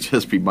 We'd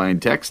just be buying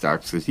tech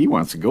stocks because he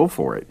wants to go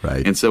for it.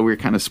 Right. And so we're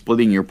kind of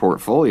splitting your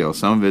portfolio.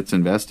 Some of it's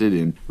invested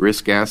in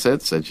risk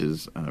assets such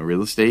as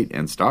real estate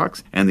and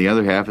stocks, and the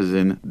other half is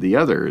in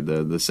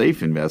the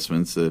safe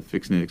investments, the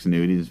fixed index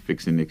annuities,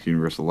 fixed index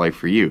universal life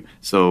for you.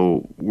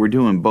 So we're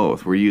doing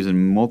both. We're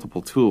using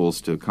multiple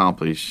tools to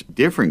accomplish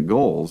different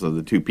goals of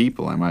the two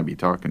people I might be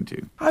talking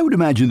to. I would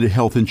imagine that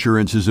health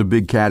insurance is a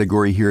big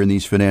category here in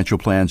these financial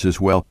plans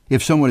as well.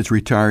 If someone is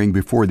retiring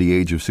before the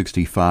age of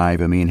 65,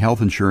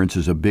 health insurance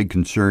is a big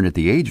concern at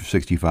the age of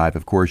 65.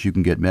 Of course, you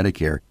can get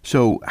Medicare.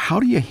 So how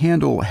do you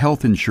handle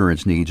health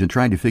insurance needs and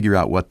trying to figure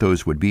out what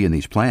those would be in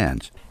these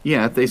plans?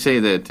 Yeah, if they say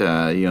that they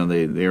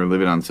are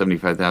living on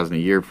 $75,000 a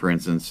year, for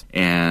instance,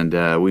 and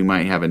we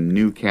might have a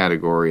new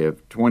category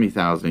of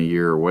 $20,000 a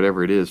year or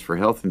whatever it is for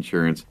health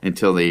insurance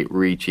until they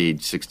reach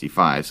age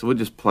 65. So we'll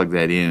just plug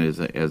that in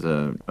as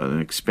an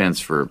expense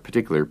for a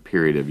particular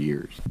period of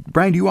years.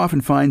 Brian, do you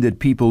often find that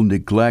people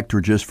neglect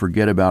or just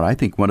forget about, I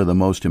think, one of the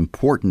most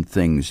important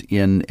things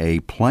in a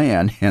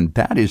plan, and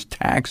that is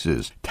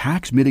taxes,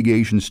 tax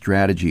mitigation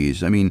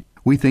strategies?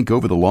 We think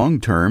over the long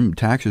term,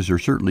 taxes are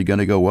certainly going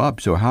to go up.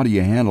 So how do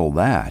you handle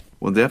that?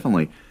 Well,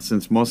 definitely.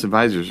 Since most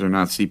advisors are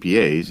not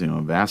CPAs,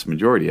 a vast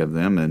majority of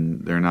them,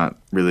 and they're not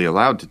really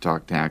allowed to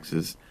talk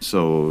taxes.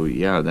 So,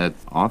 yeah,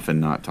 that's often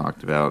not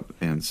talked about.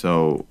 And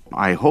so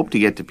I hope to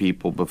get to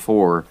people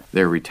before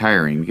they're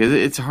retiring, because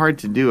it's hard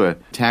to do a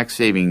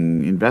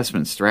tax-saving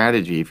investment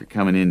strategy if you're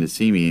coming in to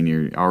see me and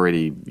you're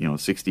already,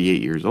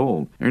 68 years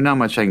old. There's not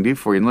much I can do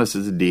for you unless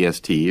it's a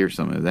DST or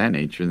something of that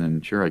nature,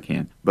 then sure I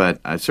can. But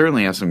I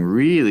certainly have some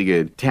really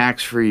good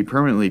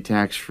permanently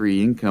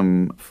tax-free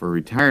income for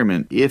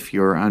retirement if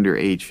you're under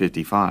age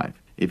 55.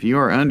 If you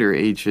are under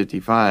age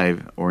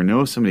 55 or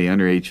know somebody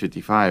under age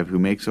 55 who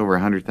makes over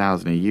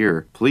 $100,000 a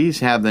year, please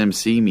have them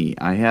see me.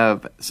 I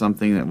have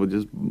something that will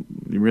just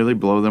really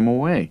blow them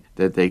away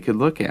that they could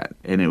look at,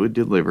 and it would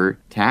deliver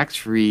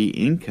tax-free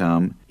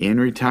income in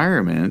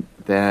retirement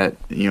that,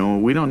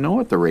 we don't know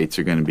what the rates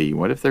are going to be.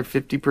 What if they're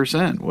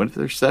 50%? What if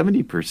they're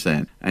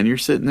 70%? And you're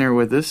sitting there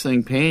with this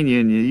thing paying you,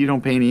 and you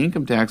don't pay any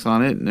income tax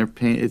on it, and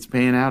it's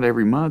paying out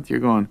every month. You're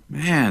going,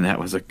 man, that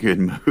was a good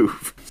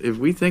move. If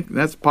we think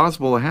that's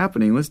possible of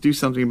happening, let's do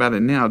something about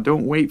it now.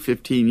 Don't wait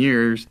 15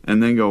 years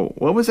and then go,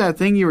 what was that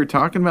thing you were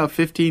talking about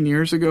 15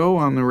 years ago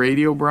on the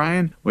radio,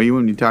 Brian? Well, you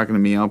wouldn't be talking to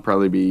me. I'll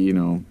probably be,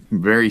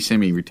 very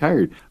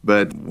semi-retired.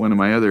 But one of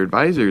my other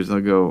advisors,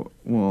 they'll go,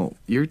 well,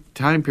 your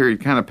time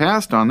period kind of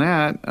passed on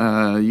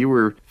that. You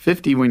were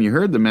 50 when you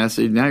heard the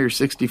message. Now you're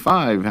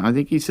 65. I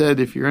think he said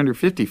if you're under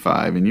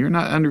 55, and you're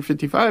not under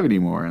 55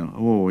 anymore. And,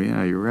 oh,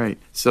 yeah, you're right.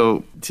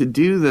 So to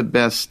do the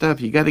best stuff,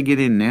 you got to get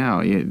in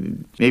now.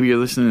 Maybe you're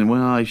listening,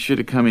 well, I should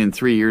have come in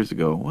 3 years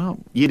ago. Well,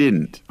 you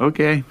didn't.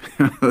 Okay,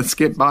 let's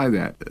get by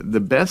that. The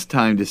best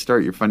time to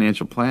start your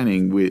financial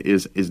planning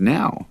is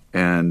now.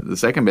 And the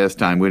second best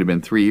time would have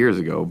been 3 years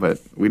ago, but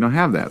we don't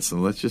have that. So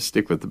let's just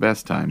stick with the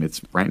best time.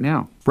 It's right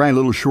now. Brian, a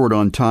little short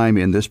on time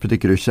in this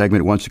particular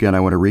segment. Once again, I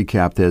want to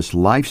recap this.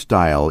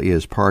 Lifestyle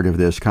is part of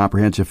this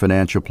comprehensive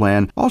financial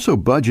plan. Also,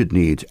 budget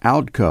needs,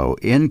 outgo,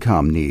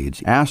 income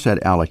needs, asset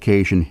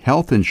allocation,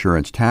 health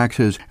insurance,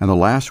 taxes, and the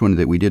last one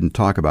that we didn't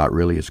talk about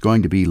really is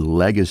going to be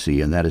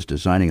legacy, and that is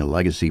designing a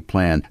legacy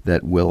plan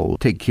that will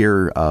take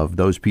care of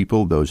those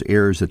people, those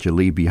heirs that you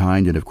leave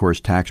behind, and of course,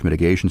 tax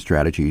mitigation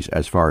strategies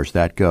as far as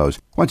that goes.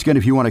 Once again,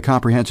 if you want a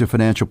comprehensive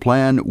financial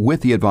plan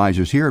with the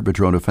advisors here at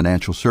Madrona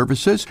Financial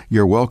Services,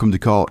 you're welcome to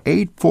call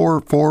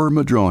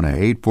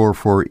 844-MADRONA,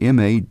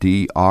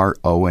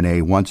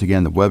 844-MADRONA. Once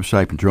again, the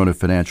website,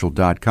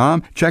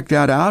 madronafinancial.com. Check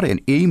that out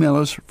and email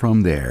us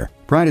from there.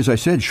 Brian, as I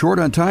said, short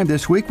on time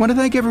this week. Want to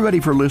thank everybody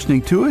for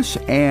listening to us,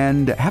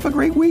 and have a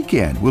great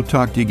weekend. We'll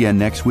talk to you again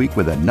next week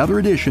with another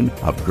edition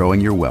of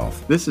Growing Your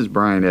Wealth. This is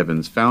Brian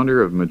Evans,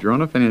 founder of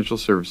Madrona Financial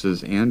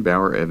Services and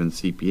Bauer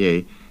Evans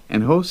CPA,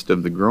 and host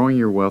of the Growing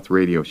Your Wealth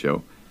radio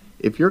show.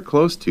 If you're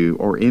close to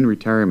or in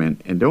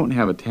retirement and don't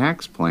have a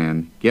tax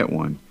plan, get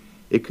one.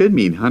 It could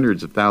mean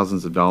hundreds of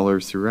thousands of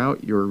dollars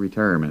throughout your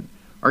retirement.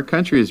 Our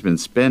country has been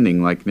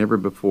spending like never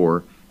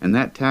before, and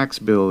that tax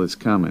bill is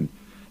coming.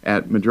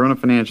 At Madrona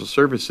Financial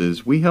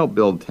Services, we help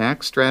build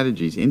tax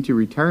strategies into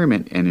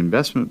retirement and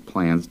investment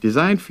plans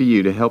designed for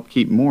you to help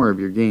keep more of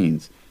your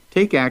gains.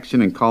 Take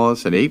action and call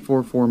us at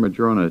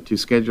 844-MADRONA to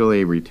schedule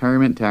a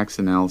retirement tax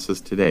analysis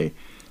today.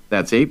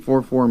 That's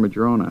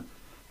 844-MADRONA.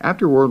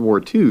 After World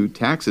War II,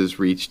 taxes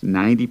reached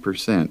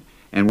 90%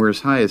 and were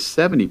as high as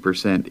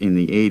 70% in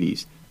the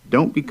 80s.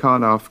 Don't be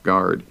caught off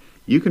guard.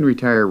 You can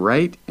retire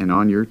right and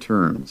on your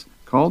terms.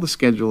 Call to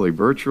schedule a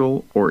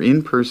virtual or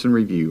in-person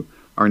review.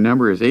 Our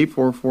number is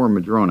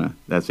 844-MADRONA.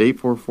 That's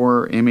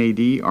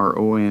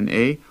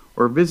 844-MADRONA,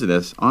 or visit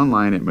us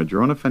online at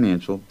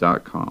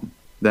madronafinancial.com.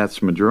 That's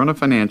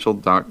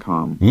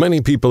madronafinancial.com.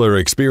 Many people are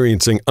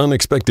experiencing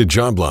unexpected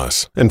job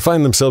loss and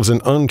find themselves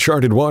in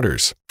uncharted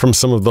waters. From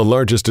some of the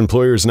largest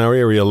employers in our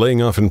area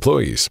laying off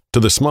employees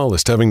to the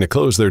smallest having to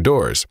close their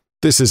doors,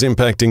 this is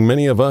impacting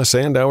many of us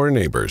and our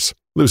neighbors.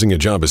 Losing a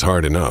job is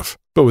hard enough,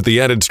 but with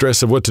the added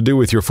stress of what to do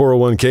with your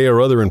 401k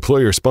or other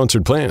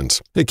employer-sponsored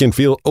plans, it can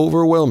feel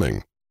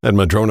overwhelming. At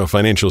Madrona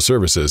Financial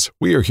Services,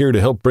 we are here to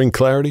help bring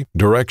clarity,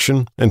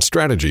 direction, and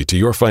strategy to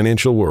your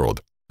financial world.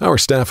 Our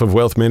staff of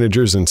wealth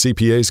managers and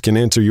CPAs can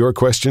answer your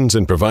questions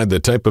and provide the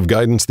type of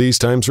guidance these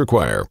times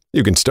require.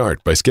 You can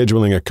start by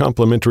scheduling a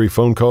complimentary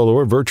phone call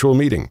or virtual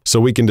meeting so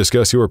we can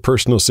discuss your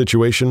personal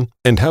situation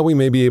and how we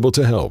may be able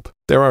to help.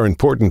 There are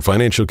important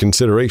financial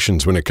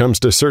considerations when it comes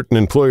to certain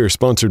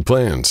employer-sponsored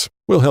plans.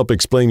 We'll help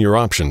explain your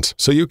options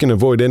so you can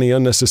avoid any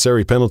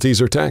unnecessary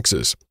penalties or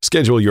taxes.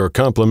 Schedule your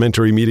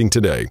complimentary meeting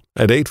today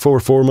at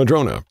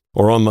 844-MADRONA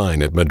or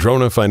online at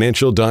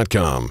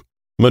madronafinancial.com.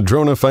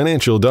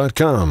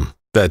 madronafinancial.com.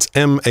 That's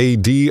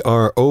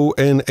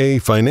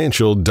MADRONA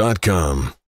financial.com.